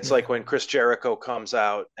 It's Yeah. like when Chris Jericho comes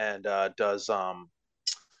out and does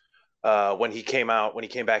when he came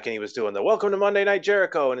back and he was doing the Welcome to Monday Night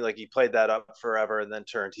Jericho, and he played that up forever and then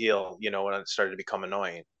turned heel, when it started to become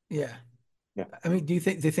annoying. Yeah. Yeah. I mean, do you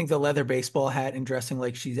think the leather baseball hat and dressing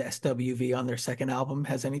like she's SWV on their second album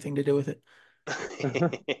has anything to do with it?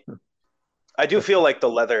 I do feel like the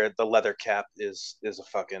leather cap is a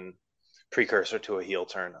fucking precursor to a heel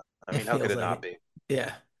turn. I It mean, how could feels it like not it. be?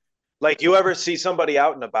 Yeah. Like, you ever see somebody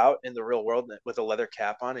out and about in the real world with a leather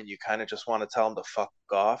cap on, and you kind of just want to tell them to fuck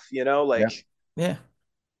off, Yeah. Yeah.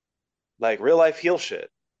 like real life heel shit,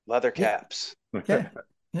 leather Yeah. caps. Yeah.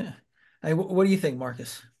 Yeah. What do you think,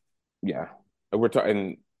 Marcus? Yeah. We're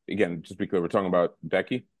talking again, just be clear, we're talking about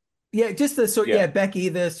Becky. Yeah, just Yeah. Becky,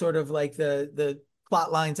 the sort of like the plot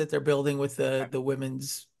lines that they're building with the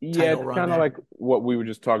women's Yeah, title it's run kind of there. like what we were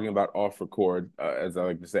just talking about off record, as I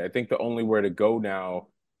like to say. I think the only where to go now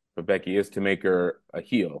for Becky is to make her a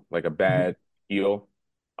heel, like a Mhm. bad heel.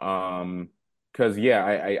 Um, because yeah,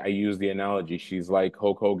 I use the analogy. She's like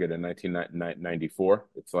Hulk Hogan in 1994.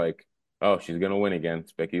 It's like, oh, she's gonna win again.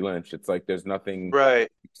 It's Becky Lynch. It's like there's nothing Right.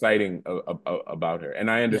 exciting about her, and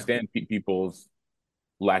I Yeah. understand people's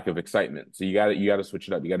lack of excitement. So you got to switch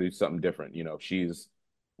it up. You got to do something different. She's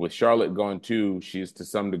with Charlotte gone too. She's to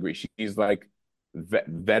some degree. She's like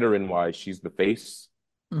veteran wise. She's the face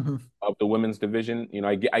Hmm. of the women's division.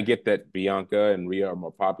 I get that Bianca and Rhea are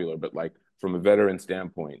more popular, but like from a veteran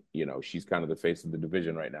standpoint, she's kind of the face of the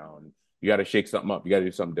division right now, and you got to shake something up. You got to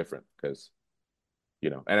do something different because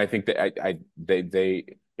and I think that they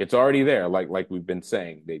it's already there. Like we've been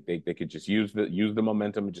saying, they could just use the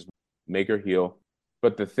momentum and just make her heel.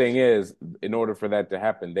 But the thing is, in order for that to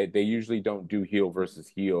happen, they usually don't do heel versus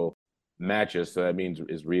heel matches. So that means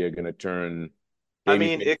is Rhea going to turn I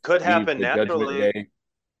mean, babyface it could Eve happen for Judgment naturally, Day?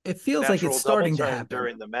 It feels like it's natural double starting to turn happen.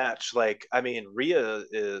 during the match. Like, I mean, Rhea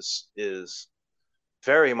is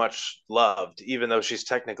very much loved, even though she's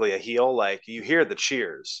technically a heel. Like, you hear the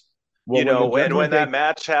cheers. Well, when the When Judgment that Day,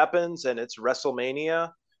 match happens and it's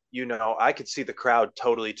WrestleMania, I could see the crowd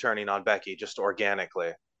totally turning on Becky just organically.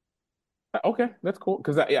 okay, that's cool.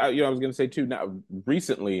 Because I was going to say too. Now,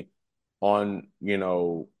 recently on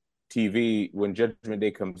TV, when Judgment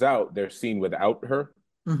Day comes out, they're seen without her,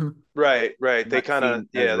 Hmm. Right, right. They not kind of, seen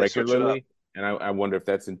as yeah, they switch it up. regularly, and I wonder if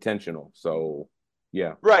that's intentional. So,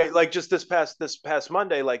 yeah. Right, like just this past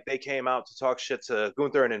Monday, like they came out to talk shit to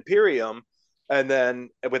Gunther and Imperium, and then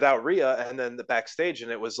without Rhea, and then the backstage,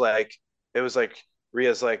 and it was like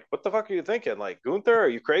Rhea's like, "What the fuck are you thinking? Like, Gunther, are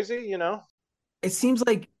you crazy?" It seems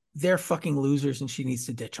like they're fucking losers and she needs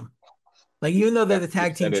to ditch them. Like, even though they're Yeah, the you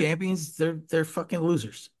tag team said it. champions, they're fucking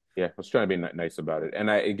losers. Yeah, I was trying to be nice about it.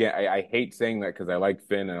 And I hate saying that because I like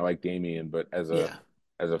Finn and I like Damian, but as a Yeah.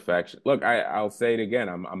 as a faction, look, I'll say it again.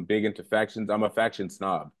 I'm big into factions. I'm a faction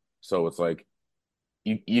snob, so it's like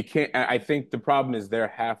you can't. I think the problem is they're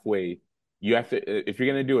halfway you have to if you're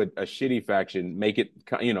gonna do a shitty faction, make it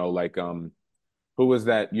like who was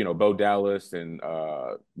that? Bo Dallas and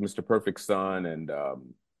Mr. Perfect Son and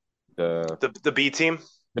the The B team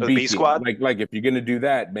the or the B B team. squad. Like if you're gonna do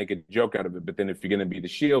that, make a joke out of it. But then if you're gonna be the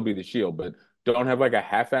Shield, be the Shield. But don't have like a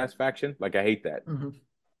half-ass faction. Like I hate that. Mhm.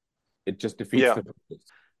 It just defeats Yeah. the purpose.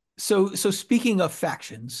 So speaking of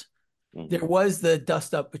factions, Mhm. there was the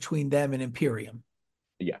dust up between them and Imperium.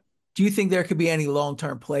 Yeah, Do you think there could be any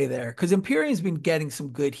long-term play there? Because Imperium's been getting some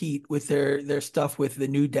good heat with their stuff with the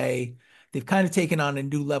New Day. They've kind of taken on a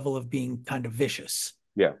new level of being kind of vicious.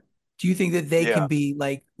 yeah, Do you think that they Yeah. can be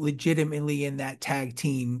like legitimately in that tag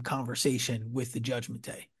team conversation with the Judgment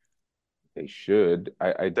Day? they should.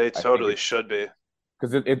 They I think totally should be.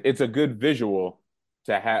 because it's a good visual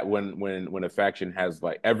to have when a faction has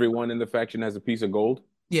like everyone in the faction has a piece of gold.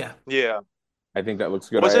 Yeah. Yeah. I think that looks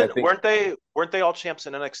good. Was I it think weren't they all champs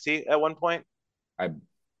in NXT at one point? I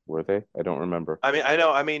were they? I don't remember. I mean, I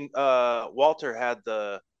know. I mean, Walter had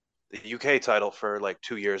the UK title for like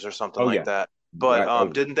 2 years or something Oh like yeah, that. But oh,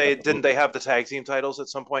 didn't they absolutely. have the tag team titles at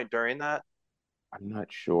some point during that? I'm not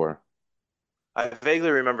sure. I vaguely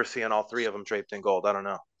remember seeing all three of them draped in gold. I don't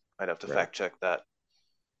know. I'd have to Right. fact check that.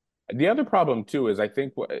 The other problem too is I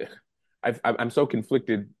think I'm so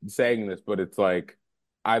conflicted saying this, but it's like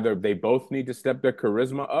either they both need to step their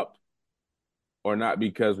charisma up or not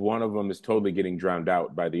because one of them is totally getting drowned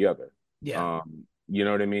out by the other. Yeah. You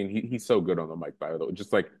know what I mean? He's so good on the mic, by the way.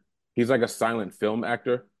 Just like he's like a silent film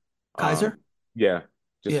actor. Um, Kaiser? yeah,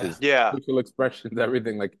 just Yeah. his Yeah. facial expressions,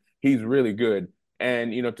 everything. Like he's really good.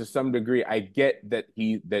 And to some degree, I get that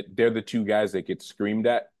they're the two guys that get screamed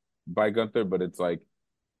at by Gunther, but it's like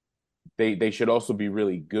they should also be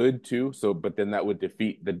really good too. So, but then that would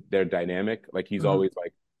defeat their dynamic. Like he's Mhm. always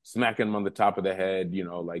like smacking them on the top of the head,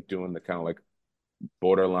 like doing the kind of like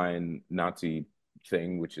borderline Nazi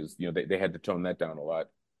thing, which is, they had to tone that down a lot.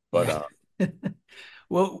 But Yeah.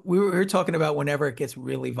 Well, we were talking about whenever it gets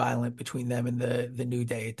really violent between them and the New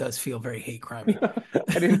Day, it does feel very hate crimey.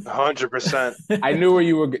 I didn't, 100%. I knew where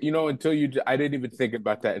you were, until I didn't even think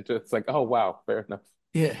about that until it's like, oh wow, fair enough.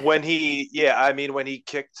 Yeah. I mean, when he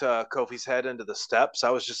kicked Kofi's head into the steps, I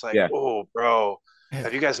was just like, Yeah. oh, bro, Yeah.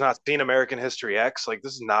 have you guys not seen American History X? Like,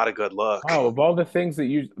 this is not a good look. Oh, of all the things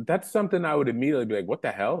that's something I would immediately be like, what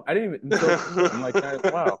the hell? I didn't even until I'm like,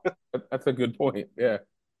 wow, that's a good point. Yeah.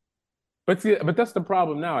 But see, but that's the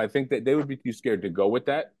problem now. I think that they would be too scared to go with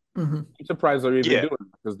that. Hmm. I'm surprised they're even Yeah, doing it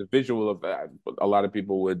because the visual of that, a lot of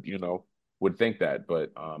people would think that.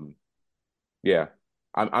 But yeah,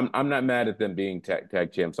 I'm not mad at them being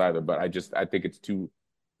tag champs either. But I think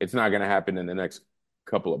it's not going to happen in the next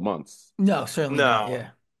couple of months. No, certainly not. no, Yeah.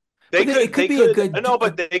 But it could they be a could, good, no,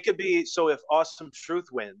 but they could be. So if Awesome Truth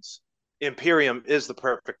wins, Imperium is the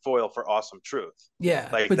perfect foil for Awesome Truth. yeah,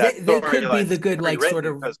 Like but that they could be storyline's the good like sort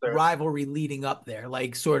pre-written of because they're rivalry leading up there,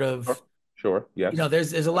 like sort Sure, of, sure, yes,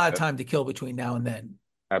 there's a like lot of that. time to kill between now and then.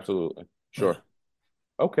 Absolutely, Yeah. sure,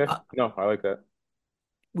 okay. Uh, No, I like that.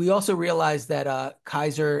 we also realized that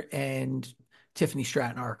Kaiser and Tiffany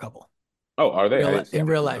Stratton are a couple. Oh, are they? I didn't see. I In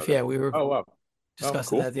real didn't know life, that. yeah, we were Oh, wow. Oh,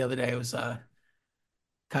 discussing cool. that the other day. It was kind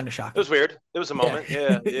of it was shocking. weird. It was a Yeah, moment.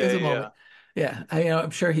 Yeah, it was yeah, a yeah. moment. Yeah,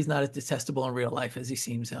 I'm sure he's not as detestable in real life as he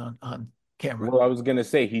seems on camera. Well, I was gonna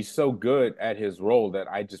say he's so good at his role that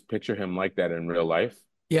I just picture him like that in real life.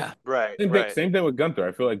 Yeah, Right, Same thing. right. Same thing with Gunther.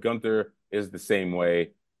 I feel like Gunther is the same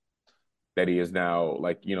way that he is now,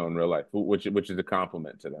 like in real life, which is a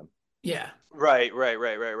compliment to them. yeah, Right, right,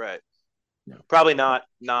 right, right, right. Yeah. Probably not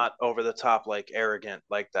over the top like arrogant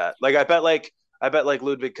like that. Like I bet like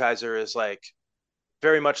Ludwig Kaiser is like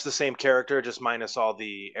very much the same character, just minus all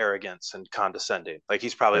the arrogance and condescending. Like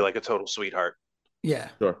he's probably Right. like a total sweetheart. yeah,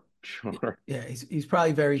 Sure. Sure. yeah. He's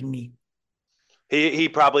probably very neat. He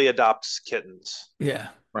probably adopts kittens Yeah,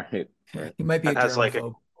 Right. yeah. Right. He might be a and has like a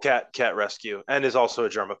germaphobe. cat rescue and is also a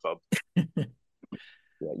germaphobe.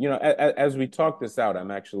 Yeah. As we talk this out,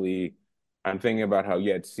 I'm thinking about how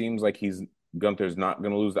it seems like Gunther's not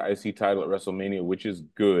going to lose the IC title at WrestleMania, which is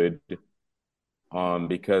good.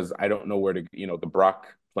 Because I don't know where the Brock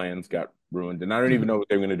plans got ruined, and I don't even Mhm. know what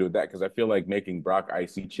they're going to do with that because I feel like making Brock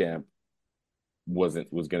IC champ was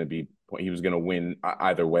going to be he was going to win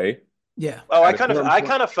either way. Yeah, Oh, At a certain I point,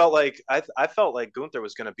 kind of felt like I felt like Gunther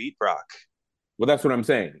was going to beat Brock. well, that's what I'm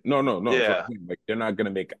saying. No, no, no. So Yeah, like they're not going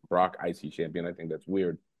to make Brock IC champion. I think that's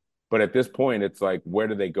weird. But at this point, it's like, where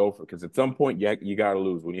do they go for? Because at some point, you got to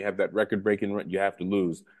lose. When you have that record breaking run, you have to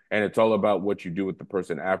lose, and it's all about what you do with the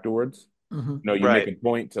person afterwards. hmm No, you make right. a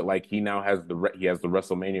point to like he now has he has the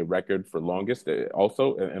WrestleMania record for longest.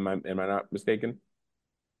 Also, am I not mistaken?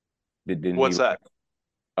 Didn't he? What's that?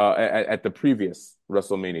 At the previous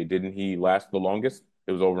WrestleMania, didn't he last the longest?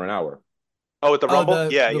 It was over an hour. Oh, with the Oh, Rumble?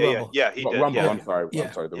 the Yeah, the yeah, yeah, Rumble. yeah. He did. Rumble. Yeah, Yeah, I'm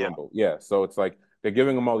yeah, sorry, the yeah. Rumble. Yeah. So it's like they're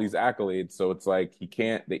giving him all these accolades. So it's like he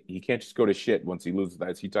can't just go to shit once he loses the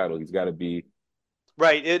IC title. He's got to be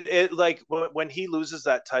Right. It like when he loses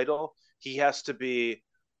that title, he has to be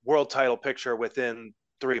world title picture within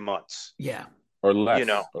 3 months. yeah. You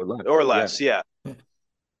know, or less. or Yeah. less. Yeah. Yeah.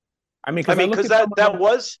 I mean, I because I mean, look because at some of them.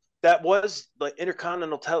 that was like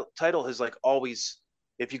Intercontinental title has like always.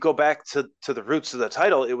 If you go back to the roots of the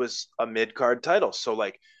title, it was a mid card title. So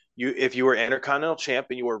like you, if you were Intercontinental champ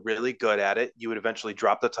and you were really good at it, you would eventually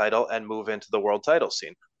drop the title and move into the world title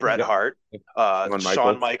scene. Bret Yeah. Yep. Hart, Shawn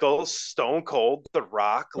Shawn Michaels, Michaels, Stone Cold, The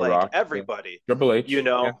Rock, The like Rock, yeah. everybody. Triple You H, yeah,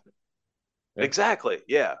 know, yeah. exactly,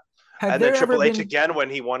 yeah. Have And then there ever Triple H been again when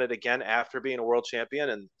he won it again after being a world champion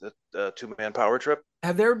and the 2 man power trip.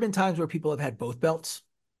 have there ever been times where people have had both belts?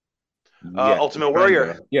 Yeah, Ultimate kind Warrior.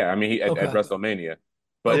 of. Yeah, I mean, at Okay. WrestleMania,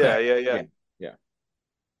 but Yeah, Okay. yeah, yeah. yeah, yeah.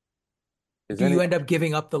 Is Do you any? end up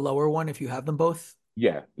giving up the lower one if you have them both?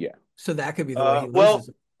 Yeah, yeah, So that could be the way he Well, loses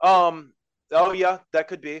it. oh yeah, that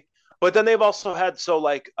could be. But then they've also had so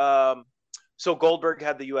Goldberg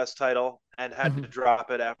had the U.S. title and had to Mhm.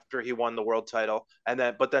 drop it after he won the world title, and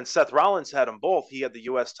then Seth Rollins had them both. He had the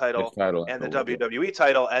U.S. it's title title and the afterwards. Yeah, WWE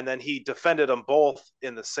title, and then he defended them both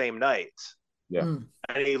in the same night, yeah. Mm.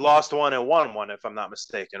 and he lost one and won one, if I'm not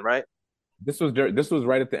mistaken, right? This was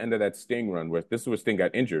right at the end of that Sting run where this was Sting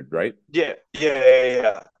got injured, right? Yeah, yeah, yeah,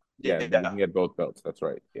 yeah, Yeah, yeah, he had both belts. That's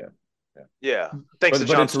right. Yeah, yeah. yeah. Thanks to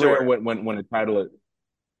But John it's rare Stewart. when a title,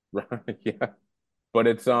 yeah. But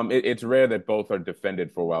it's rare that both are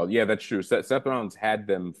defended for a while. Yeah, that's true. Seth Rollins had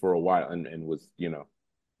them for a while and was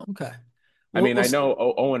Okay. I We'll, mean, we'll I know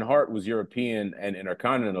Owen Hart was European and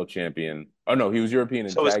Intercontinental champion. Oh no, he was European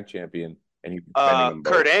and So is tag champion, and he's defending them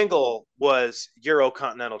Kurt both. Angle was Euro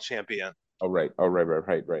Continental champion. Oh right, oh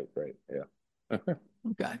right. Yeah,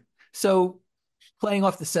 okay. So playing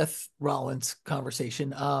off the Seth Rollins conversation,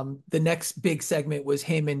 the next big segment was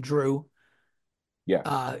him and Drew.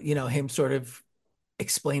 yeah. Him sort of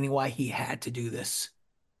explaining why he had to do this.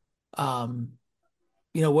 Um,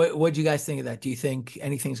 what do you guys think of that? Do you think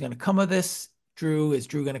anything's going to come of this? Is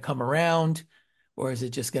Drew going to come around, or is it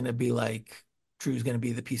just going to be like Drew's going to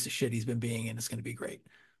be the piece of shit he's been being, and it's going to be great?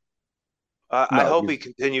 I No, hope he he's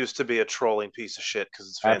continues to be a trolling piece of shit because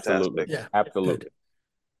it's absolutely, fantastic. Yeah, good. absolutely.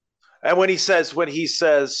 And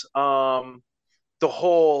the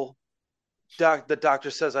whole the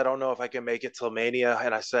doctor says I don't know if I can make it till Mania,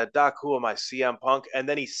 and I said, Doc, who am I, CM Punk? And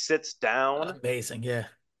then he sits down Amazing. Yeah.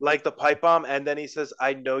 like the pipe bomb, and then he says,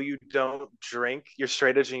 I know you don't drink, you're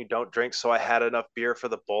straight edge and you don't drink, so I had enough beer for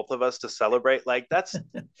the both of us to celebrate. Like that's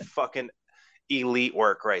fucking elite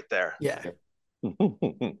work right there. Yeah. Yeah.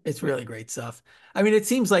 It's really great stuff. I mean, it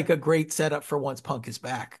seems like a great setup for once Punk is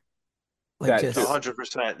back. Like That too. just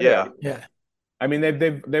 100%. Yeah. Yeah. yeah. I mean,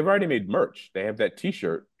 they've already made merch. They have that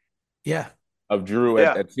T-shirt Yeah. of Drew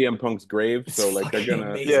Yeah. at CM Punk's grave. It's So like they're fucking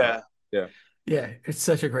gonna, amazing. Yeah. yeah, Yeah, it's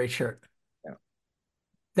such a great shirt. yeah.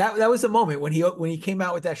 That was the moment when he came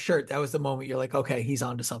out with that shirt. That was the moment you're like, okay, he's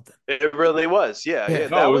on to something. It really was. Yeah. Yeah. Yeah.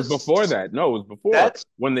 No, it was before that. No, it was before That's,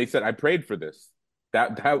 when they said I prayed for this. I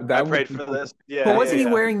That was prayed for this. But Yeah. that Yeah. wasn't he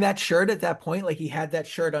Yeah. wearing that shirt at that point? Like he had that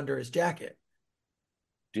shirt under his jacket.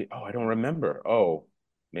 oh, I don't remember. Oh,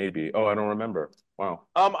 maybe. Oh, I don't remember. Wow.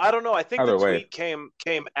 I don't know. I think the Either way. tweet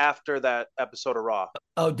came after that episode of Raw.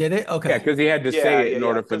 Oh, did it? Yeah, Okay. because he had to say Yeah, it yeah, in yeah.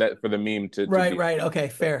 order for Because that for the meme to Right, be. right. Okay,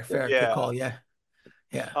 fair, Yeah. fair. Good yeah, call. Yeah.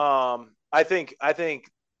 Yeah. I think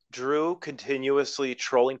Drew continuously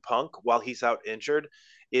trolling Punk while he's out injured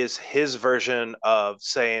is his version of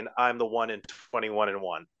saying I'm the one in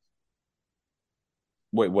 21-1.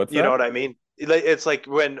 Wait, what's You know that? what I mean? It's like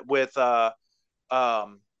when with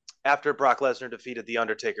um after Brock Lesnar defeated the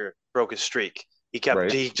Undertaker, broke his streak.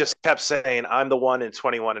 Right. He just kept saying I'm the one in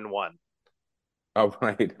 21-1. Oh,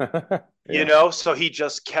 right. You Yeah. know, so he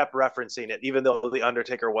just kept referencing it even though the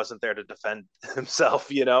Undertaker wasn't there to defend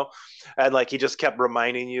himself, and like he just kept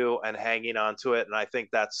reminding you and hanging on to it, and I think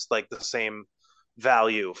that's like the same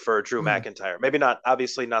value for Drew Mm. McIntyre. Maybe not,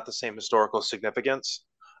 obviously not the same historical significance,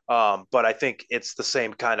 but I think it's the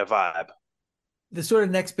same kind of vibe. The sort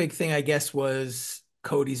of next big thing, I guess, was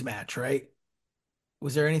Cody's match, right?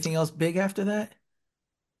 Was there anything else big after that?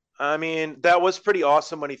 I mean, that was pretty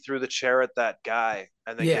awesome when he threw the chair at that guy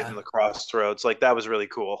and then gave him Yeah. the crossroads. Like that was really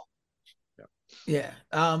cool. Yeah.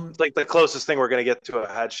 It's like the closest thing we're gonna get to a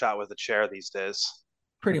headshot with a chair these days.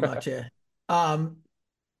 Pretty much, yeah. Um,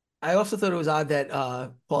 I also thought it was odd that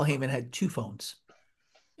Paul Heyman had two phones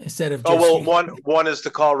instead of Oh just well, use. one is to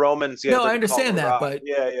call Romans, the No, other I to call The understand that, Rock. but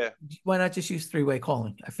Yeah, yeah. why not just use three-way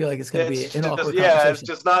calling? I feel like it's going to be It's an just awkward yeah, it's conversation.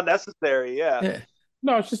 just not necessary. Yeah, Yeah,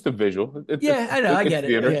 No, it's just a visual. yeah, I know, I It's get it.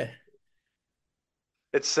 theater. Yeah,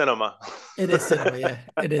 it's cinema. it is cinema. Yeah,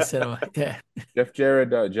 it is cinema. Yeah, Jeff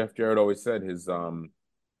Jarrett always said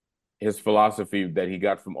his philosophy that he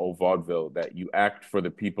got from old vaudeville that you act for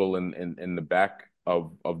the people in the back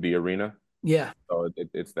of the arena. yeah, So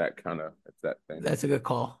it's that thing. that's a good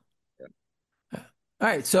call. Yeah. All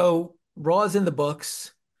right, so Raw's in the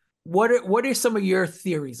books. What are some of your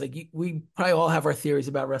theories? Like we probably all have our theories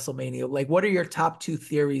about WrestleMania. Like, what are your top two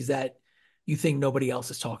theories that you think nobody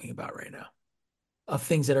else is talking about right now of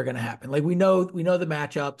things that are going to happen? Like we know the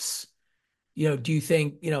matchups. Do you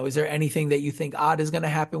think, is there anything that you think odd is going to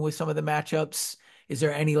happen with some of the matchups? Is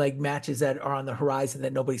there any like matches that are on the horizon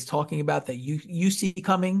that nobody's talking about that you see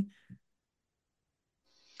coming?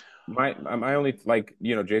 My only like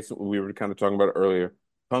Jason, we were kind of talking about it earlier.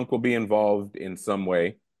 Punk will be involved in some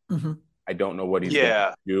way. Hmm. I don't know what he's going to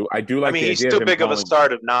Yeah, do. I do I like mean, the he's idea of too him big of a calling, star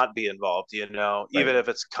to not be involved. right? Even if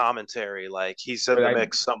it's commentary, like he's in But the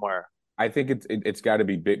mix somewhere, I think it's got to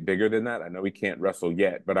be bigger than that. I know he can't wrestle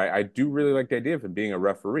yet, but I do really like the idea of him being a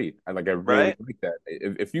referee. I really right? like that.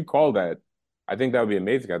 If you call that, I think that would be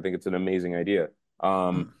amazing. I think it's an amazing idea.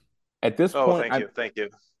 Um, at this Oh, point, thank I you, thank you.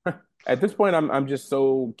 at this point I'm just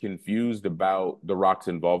so confused about The Rock's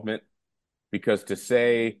involvement because to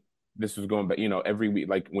say this was going back, every week,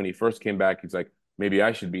 like when he first came back, he's like, maybe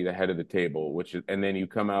I should be the head of the table, and then you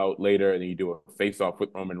come out later and you do a face off with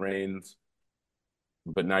Roman Reigns,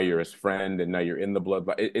 but now you're his friend and now you're in the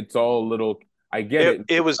bloodline. It's all a little, I get It it.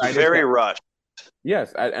 it was I very understand. rushed.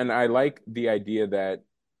 Yes. And I like the idea that,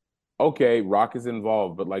 okay, Rock is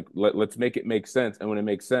involved, but like, let's make it make sense. And when it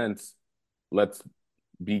makes sense, let's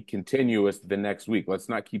be continuous the next week. Let's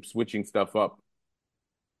not keep switching stuff up.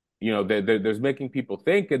 There's making people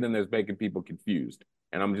think and then there's making people confused.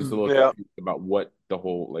 And I'm just a little Yeah, confused about what the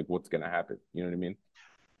whole, like, what's going to happen. You know what I mean?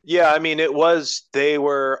 yeah. I mean, they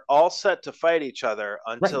were all set to fight each other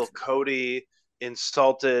Right. until Cody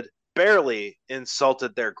barely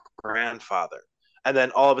insulted their grandfather, and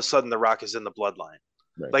then all of a sudden, The Rock is in the bloodline.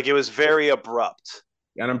 Right. Like it was very abrupt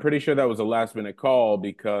And I'm pretty sure that was a last minute call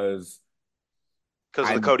because because of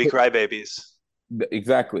the I'm Cody crybabies.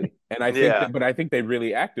 exactly. And I think Yeah. that, but I think they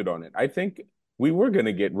really acted on it. I think we were going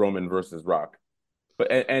to get Roman versus Rock. But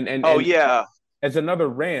Oh yeah. as another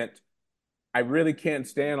rant, I really can't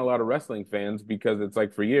stand a lot of wrestling fans because it's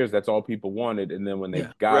like for years that's all people wanted, and then when they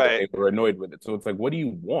Yeah. got it, Right. they were annoyed with it. So it's like, what do you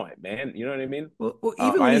want, man? You know what I mean? Well,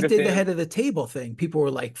 even when I he did the understand. head of the table thing, people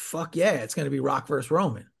were like, "Fuck yeah, it's going to be Rock versus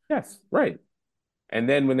Roman." Yes, right. And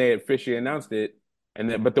then when they officially announced it,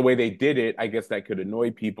 but the way they did it, I guess that could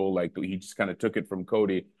annoy people. Like he just kind of took it from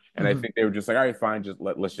Cody, and I Hmm. think they were just like, all right, fine,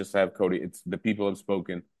 let's just have Cody. It's the people have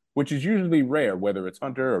spoken, which is usually rare, whether it's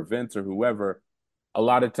Hunter or Vince or whoever. A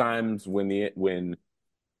lot of times when the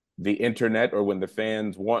internet or when the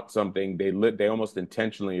fans want something, they almost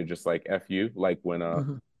intentionally are just like F you, like when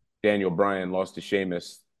Hmm. Daniel Bryan lost to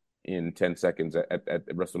Sheamus in 10 seconds at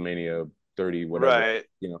WrestleMania 30, whatever. Right.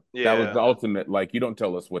 That was Yeah. the ultimate, like, you don't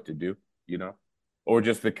tell us what to do, you know? Or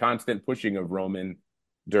just the constant pushing of Roman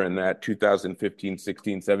during that 2015,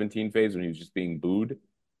 16, 17 phase when he was just being booed. I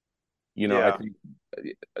Yeah. think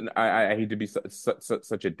I hate to be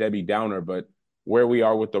such a Debbie Downer, but where we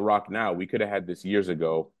are with The Rock now, we could have had this years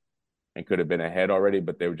ago and could have been ahead already,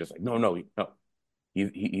 but they were just like, no, no, no,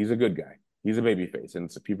 he's a good guy. He's a baby face.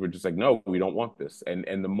 And so people were just like, no, we don't want this. And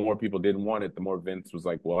the more people didn't want it, the more Vince was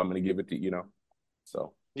like, well, I'm going to give it to.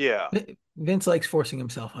 So, Yeah. Vince likes forcing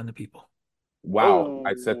himself onto people. wow,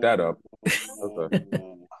 I set that up. That was a,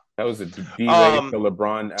 Oh. that was a D-Wade Um, to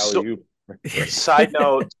LeBron so alley-oop. side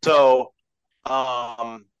note,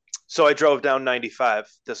 um so I drove down 95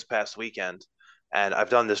 this past weekend, and I've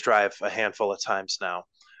done this drive a handful of times now.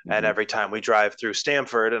 And Mhm. every time we drive through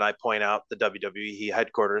Stamford and I point out the WWE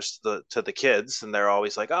headquarters to the kids, and they're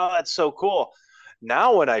always like, "Oh, that's so cool."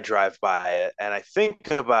 Now when I drive by it and I think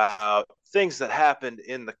about things that happened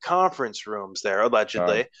in the conference rooms there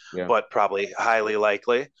allegedly, Yeah. but probably highly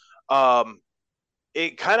likely, um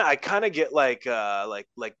I kind of get like a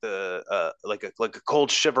cold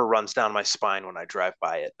shiver runs down my spine when I drive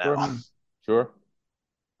by it now. Sure. Mm. Sure.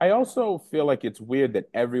 I also feel like it's weird that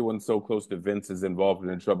everyone so close to Vince is involved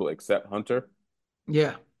and in trouble except Hunter.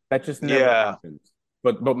 Yeah. That just never Yeah. happens.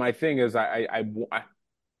 But my thing is,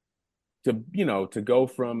 to go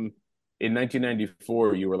from in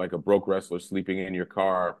 1994, you were like a broke wrestler sleeping in your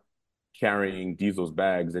car, carrying Diesel's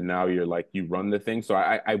bags, and now you're like you run the thing. So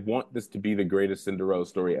I want this to be the greatest Cinderella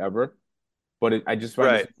story ever. but I just find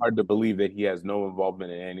it Right. so hard to believe that he has no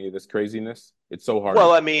involvement in any of this craziness. It's so hard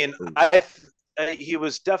Well, to I mean, believe. he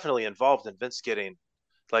was definitely involved in Vince getting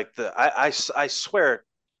like I swear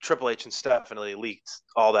Triple H and Stephanie leaked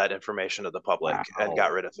all that information to the public and got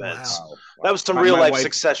Wow. rid of Wow. Vince. Wow. That Wow. was some My real my life wife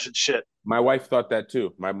succession shit. my wife thought that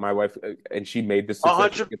too. My wife and she made the A succession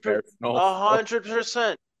hundred, comparison a also.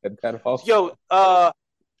 100%. And that also. Yo,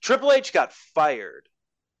 Triple H got fired,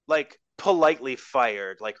 like politely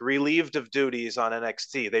fired, like relieved of duties on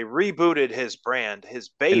NXT. They rebooted his brand, his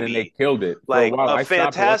And then they baby, killed it. For a like while a I stopped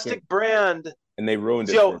watching fantastic brand. and they ruined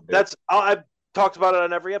it for Yo, a bit. that's I've talked about it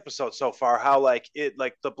on every episode so far. How like it,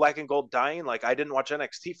 like the black and gold dying. Like I didn't watch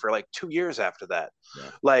NXT for like 2 years after that. Yeah.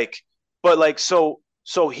 Like, but like so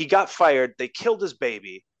he got fired. They killed his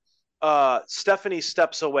baby. Stephanie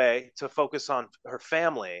steps away to focus on her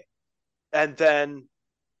family, and then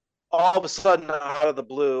all of a sudden, out of the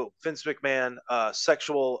blue, Vince McMahon,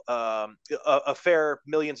 sexual affair,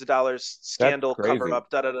 millions of dollars, That's scandal, cover crazy. up,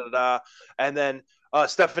 da da da da. And then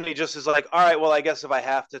Stephanie just is like, all right, well, I guess if I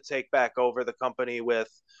have to take back over the company with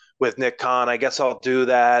Nick Khan, I guess I'll do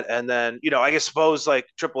that. And then, I guess suppose like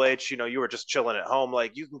Triple H, you were just chilling at home,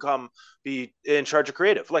 like you can come be in charge of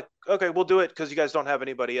creative. Like, okay, we'll do it because you guys don't have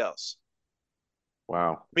anybody else.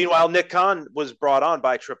 Wow. Meanwhile, Nick Khan was brought on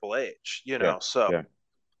by Triple H, Yeah. so Yeah.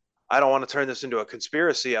 I don't want to turn this into a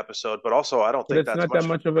conspiracy episode, but also I don't But think it's that's not that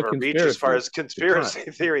much much of a of a reach as far conspiracy. as It's not.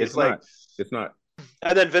 conspiracy theories. It's Like, not. It's not.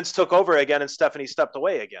 and then Vince took over again, and Stephanie stepped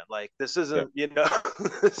away again. Like, this Yeah. isn't,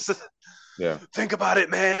 Yeah. think about it,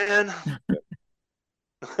 man.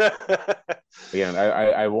 Yeah. Again,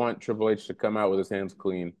 I want Triple H to come out with his hands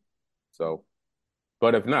clean. So,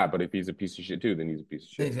 but if not, but if he's a piece of shit too, then he's a piece of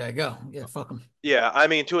He's shit. gotta go. Yeah, fuck him. Yeah, I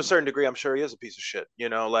mean, to a certain degree, I'm sure he is a piece of shit.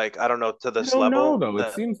 Like I don't know to I this don't know level though. It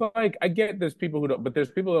that seems like I get there's people who don't, but there's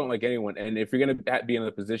people who don't like anyone. And if you're gonna be in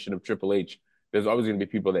the position of Triple H, there's always gonna be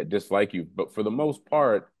people that dislike you. But for the most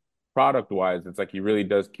part, product wise, it's like he really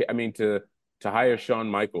does. I mean, to hire Shawn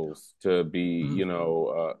Michaels to be,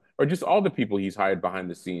 Mhm. or just all the people he's hired behind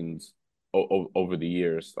the scenes over the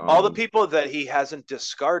years. all the people that he hasn't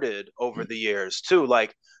discarded over the years too,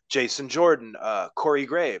 like Jason Jordan, Corey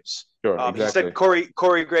Graves. Sure, He said exactly.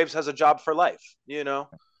 Corey Graves has a job for life.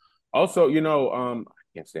 Also, I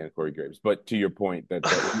can't stand Corey Graves, but to your point that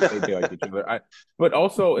they like each other. But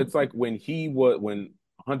also it's like when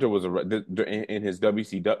Hunter was in his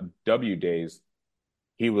WCW days,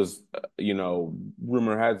 he was,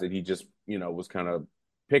 rumor has it he just, was kind of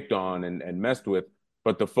picked on and messed with.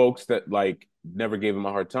 But the folks that like never gave him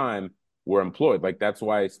a hard time were employed. Like that's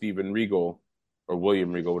why Steven Regal or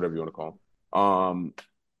William Regal, whatever you want to call him,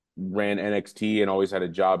 ran NXT and always had a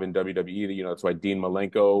job in WWE. That's why Dean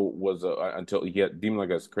Malenko was until he had Dean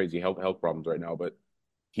Malenko has crazy health problems right now, but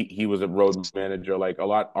he was a road manager like a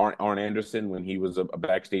lot. Arn Anderson when he was a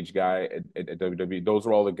backstage guy at WWE. Those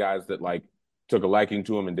were all the guys that like took a liking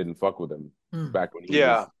to him and didn't fuck with him Mm. back when he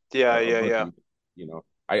Yeah, was yeah, a yeah, yeah. rookie.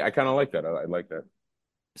 I kind of like that. I like that.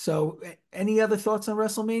 So, any other thoughts on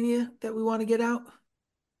WrestleMania that we want to get out?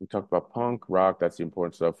 We talked about Punk, Rock. That's the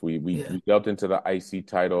important stuff. Yeah, We delved into the IC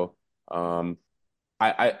title.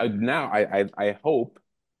 I hope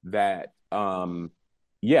that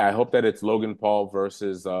yeah, I hope that it's Logan Paul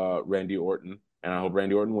versus Randy Orton, and I hope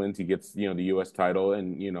Randy Orton wins. He gets the U.S. title,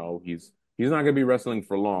 and he's not gonna be wrestling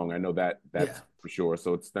for long. I know yeah, that's for sure.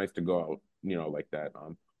 So it's nice to go out like that.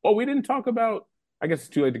 Oh, we didn't talk about. I guess it's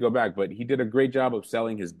too late to go back, but he did a great job of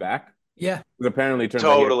selling his back. yeah. Because apparently, it turns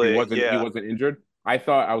out Totally. he Yeah. wasn't injured. I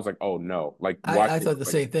was like, oh no, like I watching, thought the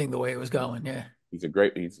like same thing the way it was going. Yeah. he's a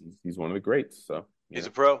great, he's one of the greats. So He's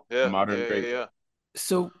a pro. Yeah. modern Yeah. Yeah. great. Yeah.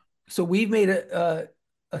 So, so we've made a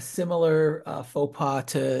similar faux pas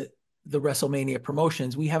to the WrestleMania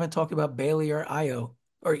promotions. We haven't talked about Bailey or Io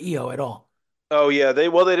or Io at all. Oh yeah. They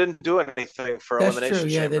didn't do anything for That's true. Elimination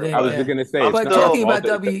Yeah, they Chamber, didn't. I was but just Yeah, gonna say I'm it's but not our talking still fault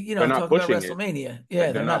about that they're not talking about pushing it. WrestleMania. Yeah,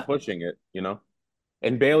 They're they're not not. pushing it.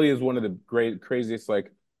 And Bailey is one of the craziest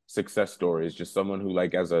like success stories. Just someone who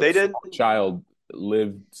like as a they didn't. small child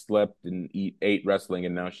lived, slept, and ate wrestling,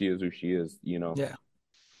 and now she is who she is. Yeah.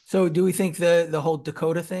 So, do we think the whole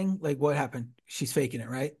Dakota thing, like what happened? She's faking it,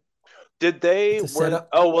 right? Did they It's a were setup.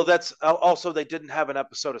 oh well that's also they didn't have an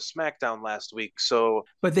episode of SmackDown last week, so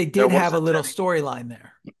But they there did have a wasn't little any. storyline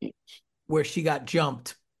there where she got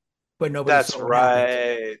jumped, but nobody That's saw what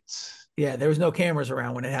happened. right. Yeah, there was no cameras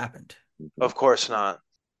around when it happened. Of course not.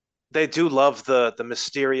 They do love the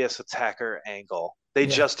mysterious attacker angle. They Yeah.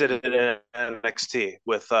 just did it in NXT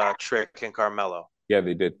with Trick and Carmelo. Yeah,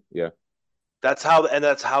 they did. Yeah, That's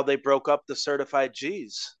how they broke up the certified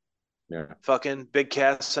G's. yeah. Fucking Big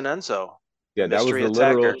Cass and Enzo. Yeah, that was Mystery the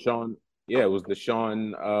literal attacker. Sean. Yeah, it was the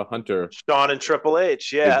Sean Hunter. Shawn and Triple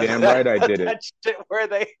H. You're Yeah, damn right I did it. that shit where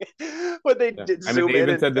they when they Yeah. did I mean, zoom they in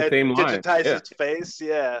even said the and same line. digitize Yeah. his face.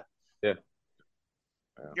 Yeah, Yeah.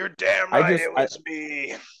 Yeah. you're damn I right. just It I was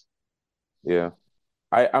me. yeah.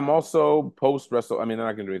 I'm also post Wrestle. I mean, they're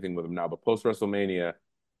not gonna do anything with him now, but post WrestleMania,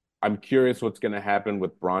 I'm curious what's gonna happen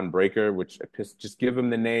with Braun Breaker, which just give him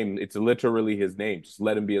the name. It's literally his name. Just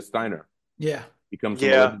let him be a Steiner. Yeah. He comes from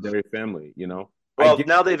a Yeah. legendary family, I Well, get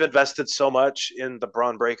now they've invested so much in the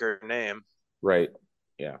Braun Breaker name, right.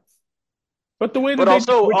 Yeah. But the way that but they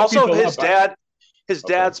also switch also people up, his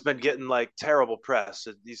okay. dad's been getting like terrible press.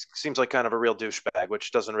 He seems like kind of a real douchebag,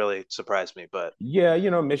 which doesn't really surprise me. But Yeah,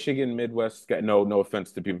 Michigan, Midwest guy. No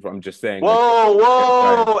offense to people. I'm just saying, like, whoa,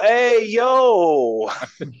 guy. whoa, hey, yo.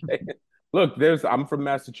 Look, I'm from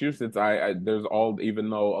Massachusetts. There's all, even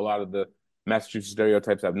though a lot of the Massachusetts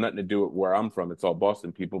stereotypes have nothing to do with where I'm from. It's all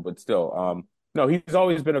Boston people, but still, no, he's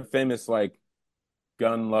always been a famous like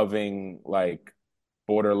gun loving like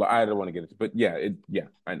border. I don't want to get into, but yeah,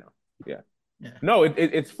 I know. Yeah, Yeah. no,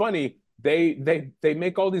 it's funny. They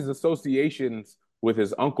make all these associations with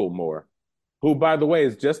his uncle Moore, who, by the way,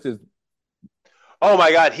 is just as Oh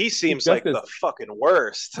my God, he he's seems just like as the fucking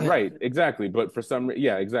worst. Yeah. right, exactly. But for some,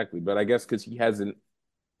 yeah, exactly. But I guess because he hasn't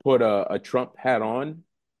put a Trump hat on,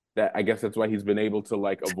 that I guess that's why he's been able to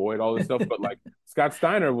like avoid all this stuff. But like Scott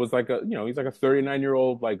Steiner was like he's like a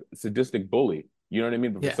 39-year-old like sadistic bully. You know what I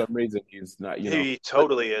mean? But for Yeah. some reason he's not, He But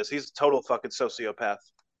totally is. He's a total fucking sociopath.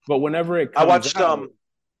 whenever it I comes watched out,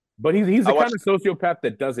 but he's I the kind watched of sociopath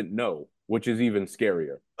that doesn't know, which is even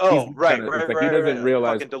scarier. He's oh, kind right, of, it's right, like he right, doesn't right.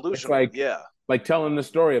 realize Fucking it's delusional. Yeah. like telling the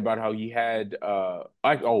story about how he had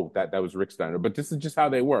that was Rick Steiner, but this is just how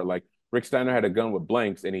they were. Like Rick Steiner had a gun with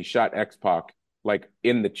blanks and he shot X-Pac like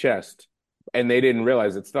in the chest, and they didn't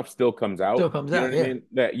realize that stuff still comes Still out. comes You know out. what I Yeah. mean?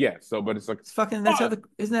 That yeah. So, but it's like It's fucking, that's how oh, the,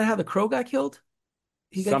 isn't that how the crow got killed?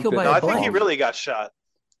 He got killed something. by No, a I think he blank. really got shot.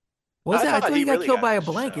 Was I that? I thought thought he he got really killed got by a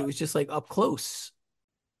blank. It shot. was just like up close.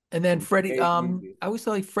 And then Freddie, Maybe. I always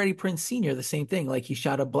thought like Freddie Prinze Sr., the same thing. Like he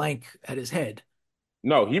shot a blank at his head.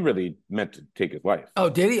 No, he really meant to take his life. Oh,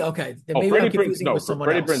 did he? Okay. Then Oh, maybe I'm Freddie Prince, confusing it no, with someone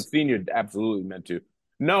Freddie Prince else. Sr. absolutely meant to.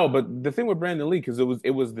 No, but the thing with Brandon Lee, because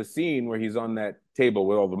it was the scene where he's on that table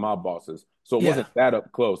with all the mob bosses, so it Yeah. wasn't that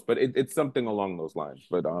up close, but it's something along those lines.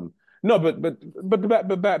 But no,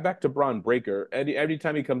 but back to Braun Breaker. Every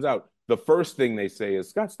time he comes out, the first thing they say is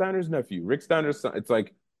Scott Steiner's nephew, Rick Steiner's son.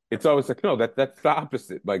 It's always like no, that's the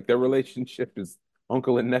opposite. Like their relationship is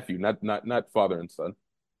uncle and nephew, not father and son.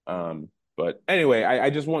 Um, but anyway,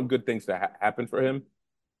 I just want good things to happen for him.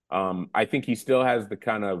 I think he still has the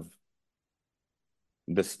kind of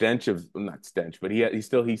the stench of not stench, but he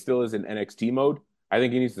still is in NXT mode. I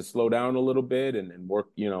think he needs to slow down a little bit and work,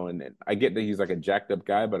 and I get that he's like a jacked up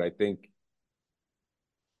guy, but I think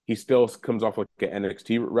he still comes off like an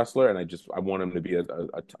NXT wrestler, and I want him to be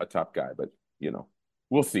a top guy, but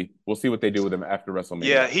we'll see. We'll see what they do with him after WrestleMania.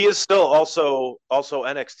 Yeah, he is still also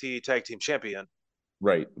NXT Tag Team Champion.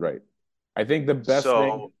 Right, right. I think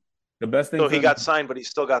So the best thing so for he them got signed, but he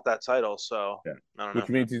still got that title. So yeah. I don't know. Which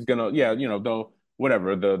means he's gonna, yeah, though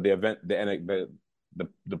whatever the event,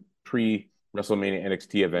 the pre WrestleMania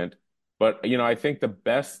NXT event. But I think the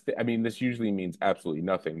best. I mean, this usually means absolutely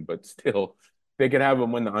nothing, but still, they could have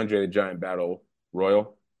him win the Andre the Giant Battle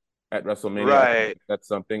Royal at WrestleMania. I think Right. that's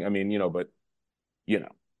something. I mean, but you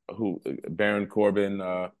know who Baron Corbin,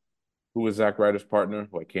 who was Zack Ryder's partner,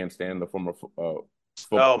 who I can't stand, the former Oh,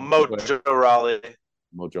 football player, Mojo Rawley.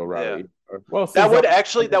 Mojo Yeah. Rawley. Well,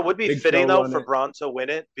 Cesaro, That would be Big fitting Show though won for it. Braun to win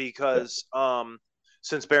it Yeah. because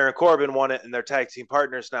since Baron Corbin won it and they're tag team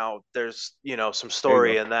partners now, there's some There you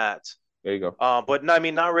story go. in that. There you go. But no, I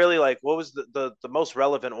mean not really. Like what was the most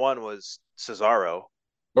relevant one was Cesaro.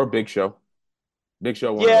 Or Big Show. Big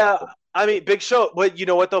Show won it Yeah, also. I mean Big Show. But you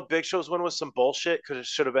know what though? Big Show's win was some bullshit because it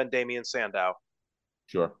should have been Damian Sandow.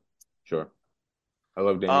 Sure. Sure. I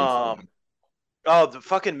love Damien Um, Sandow. oh the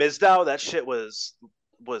fucking Mizdow, that shit was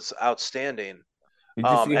outstanding. Did you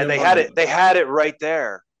see And him they on had it right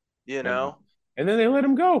there. You and, know. and then they let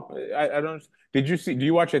him go. I don't do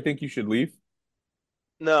you watch I Think You Should Leave?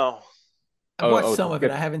 No. I've Oh, watched oh, it's a some of it.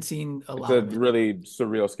 sketch. I haven't seen a It's lot a of it. really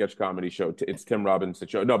surreal sketch comedy show. It's Tim Robbins'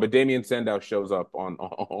 show. No, but Damien Sandow shows up on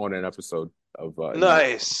an episode of in the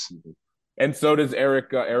Nice. season. And so does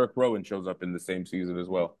Eric Rowan shows up in the same season as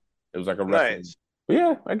well. It was like a wrestling. Nice. But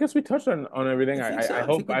yeah, I guess we touched on everything. I think so. I I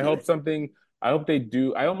think hope we I did hope it. something. I hope they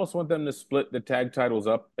do. I almost want them to split the tag titles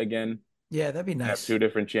up again, Yeah, that'd be have nice. two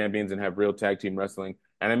different champions, and have real tag team wrestling.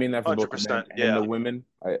 And I mean that for both the men 100%. and the Yeah. women.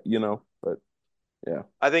 But yeah,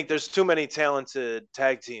 I think there's too many talented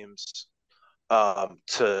tag teams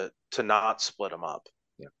to not split them up.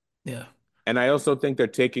 yeah. Yeah. And I also think they're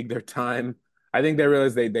taking their time. I think they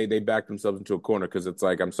realize they backed themselves into a corner because it's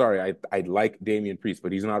like, I'm sorry, I like Damian Priest,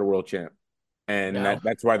 but he's not a world champ. And No.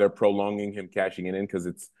 that's why they're prolonging him cashing it in because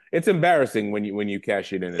it's embarrassing when you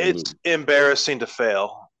cash it in and It's lose. embarrassing to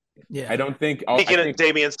fail. I Yeah. don't think I Speaking of think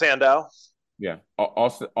Damian Sandow, yeah,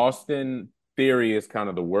 Austin Theory is kind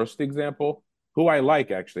of the worst example. Who I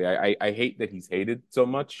like actually. I hate that he's hated so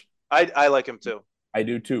much. I like him too. I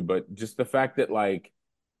do too, but just the fact that like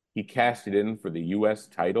he cashed it in for the U.S.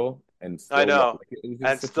 title and I still know, like it was just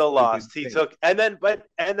and such a still stupid lost. He thing. took, and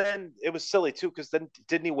then it was silly too because then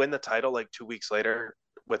didn't he win the title like 2 weeks later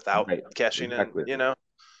without Right, cashing in? exactly. You know,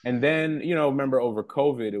 And then remember over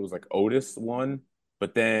COVID, it was like Otis won,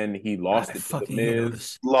 but then he God, I lost it to the fucking hate Miz.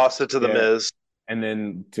 Otis. lost it to the Yeah, Miz, and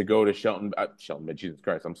then to go to Shelton, Jesus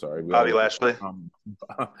Christ, I'm sorry, we Bobby all Lashley.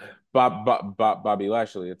 Bobby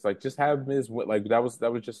Lashley. It's like just have Miz win. Like that was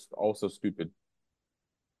just also stupid.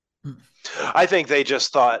 Hmm. I think they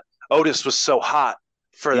just thought Otis was so hot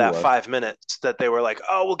for He that was. 5 minutes that they were like,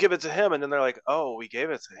 "Oh, we'll give it to him," and then they're like, "Oh, we gave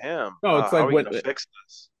it to him. No, it's How like are we when gonna fix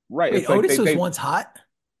this?" right. Wait, It's like Otis was they once hot?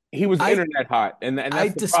 he was I internet hot, and I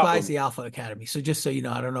that's the despise problem. the Alpha Academy. So just so you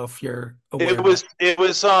know, I don't know if you're It aware, but was it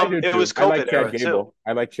was I do it too. was I like COVID Chad era too. Gable.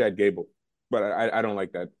 I like Chad Gable, but I don't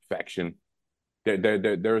like that faction.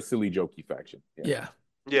 They're a silly jokey faction. Yeah. yeah.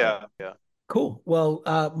 Yeah, yeah. Cool. Well,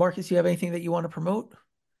 Marcus, you have anything that you want to promote?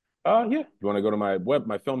 Yeah. You want to go to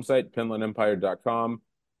my film site, PinlandEmpire.com.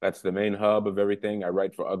 That's the main hub of everything. I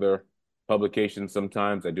write for other publications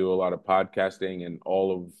sometimes. I do a lot of podcasting and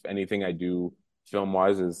all of anything I do film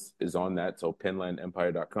wise is on that. So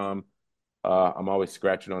PinlandEmpire.com. I'm always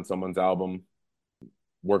scratching on someone's album,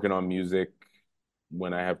 working on music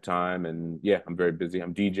when I have time. And yeah, I'm very busy.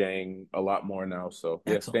 I'm DJing a lot more now. So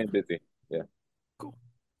yeah, Excellent. staying busy. Yeah. Cool.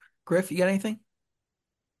 Griff, you got anything?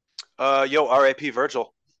 Yo, R.I.P.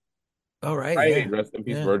 Virgil. All right. Right. Yeah. Rest in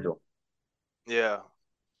peace, Yeah. Virgil. Yeah.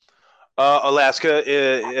 Alaska,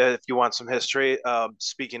 if you want some history,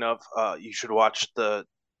 speaking of, you should watch the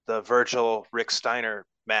Virgil Rick Steiner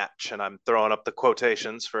match, and I'm throwing up the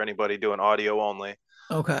quotations for anybody doing audio only.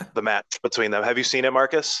 Okay. The match between them. Have you seen it,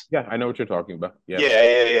 Marcus? Yeah, I know what you're talking about. Yeah.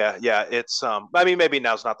 Yeah. It's I mean, maybe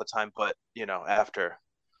now's not the time, but after.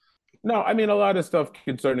 No, I mean a lot of stuff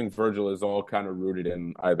concerning Virgil is all kind of rooted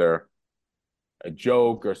in either a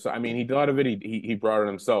joke or so. I mean, a lot of it he brought it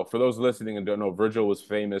himself. For those listening and don't know, Virgil was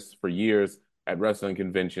famous for years at wrestling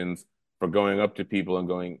conventions for going up to people and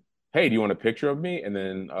going, "Hey, do you want a picture of me?" And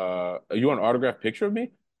then, "You want an autographed picture of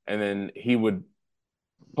me?" And then he would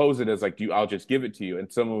pose it as like, "Do you? I'll just give it to you."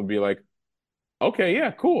 And someone would be like, "Okay, yeah,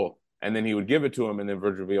 cool." And then he would give it to him, and then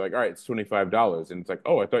Virgil would be like, "All right, it's $25." And it's like,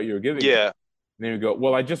 "Oh, I thought you were giving it." Yeah, And then you go,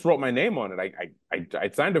 "Well, I just wrote my name on it. I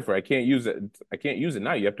signed it for. I can't use it. I can't use it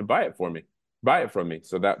now. You have to buy it for me. Buy it from me."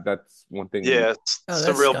 So that's one thing he yeah, Oh, it's some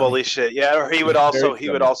that's real scummy. bully shit. Yeah, or he would is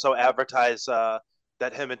very also scummy. advertise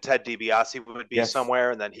that him and Ted DiBiase would be Yes, somewhere,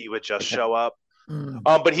 and then he would just show up. Mm.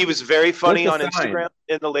 But he was very with funny the on sign, Instagram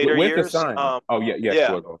in the later with the years. sign. Oh yeah, yes, he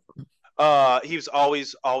Yeah, was also. he was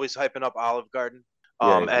always hyping up Olive Garden,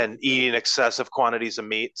 Yeah, yeah, and eating excessive quantities of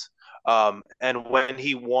meat. And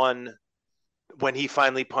when he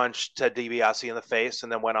finally punched Ted DiBiase in the face,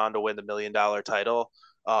 and then went on to win the $1 million title,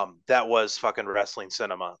 that was fucking wrestling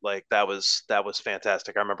cinema. Like that was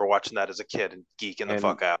fantastic. I remember watching that as a kid and geeking the and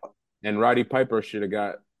fuck out. and Roddy Piper should have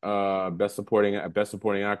got best supporting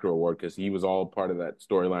actor award because he was all part of that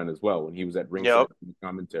storyline as well when he was at ringside Yep. in the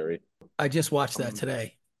commentary. I just watched that Um,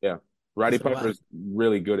 today. yeah, Roddy So Piper is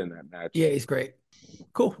really good in that yeah, match. he's great.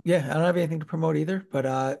 Cool. Yeah, I don't have anything to promote either,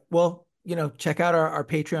 but well, check out our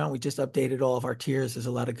Patreon. We just updated all of our tiers. There's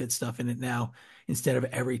a lot of good stuff in it now, instead of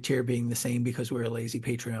every tier being the same because we're lazy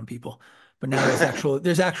Patreon people. But now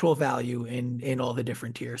there's actual value in all the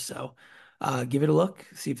different tiers. So give it a look,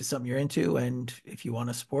 see if it's something you're into, and if you want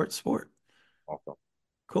to support. Also,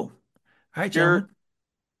 Cool. All right, You're gentlemen.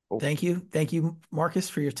 cool. Thank you, Marcus,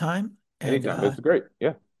 for your time. And Anytime. This is great.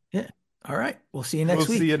 Yeah. yeah. All right. We'll see you We'll next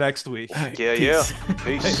see week. you next All week. right. yeah.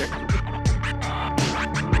 Peace. Peace. Later.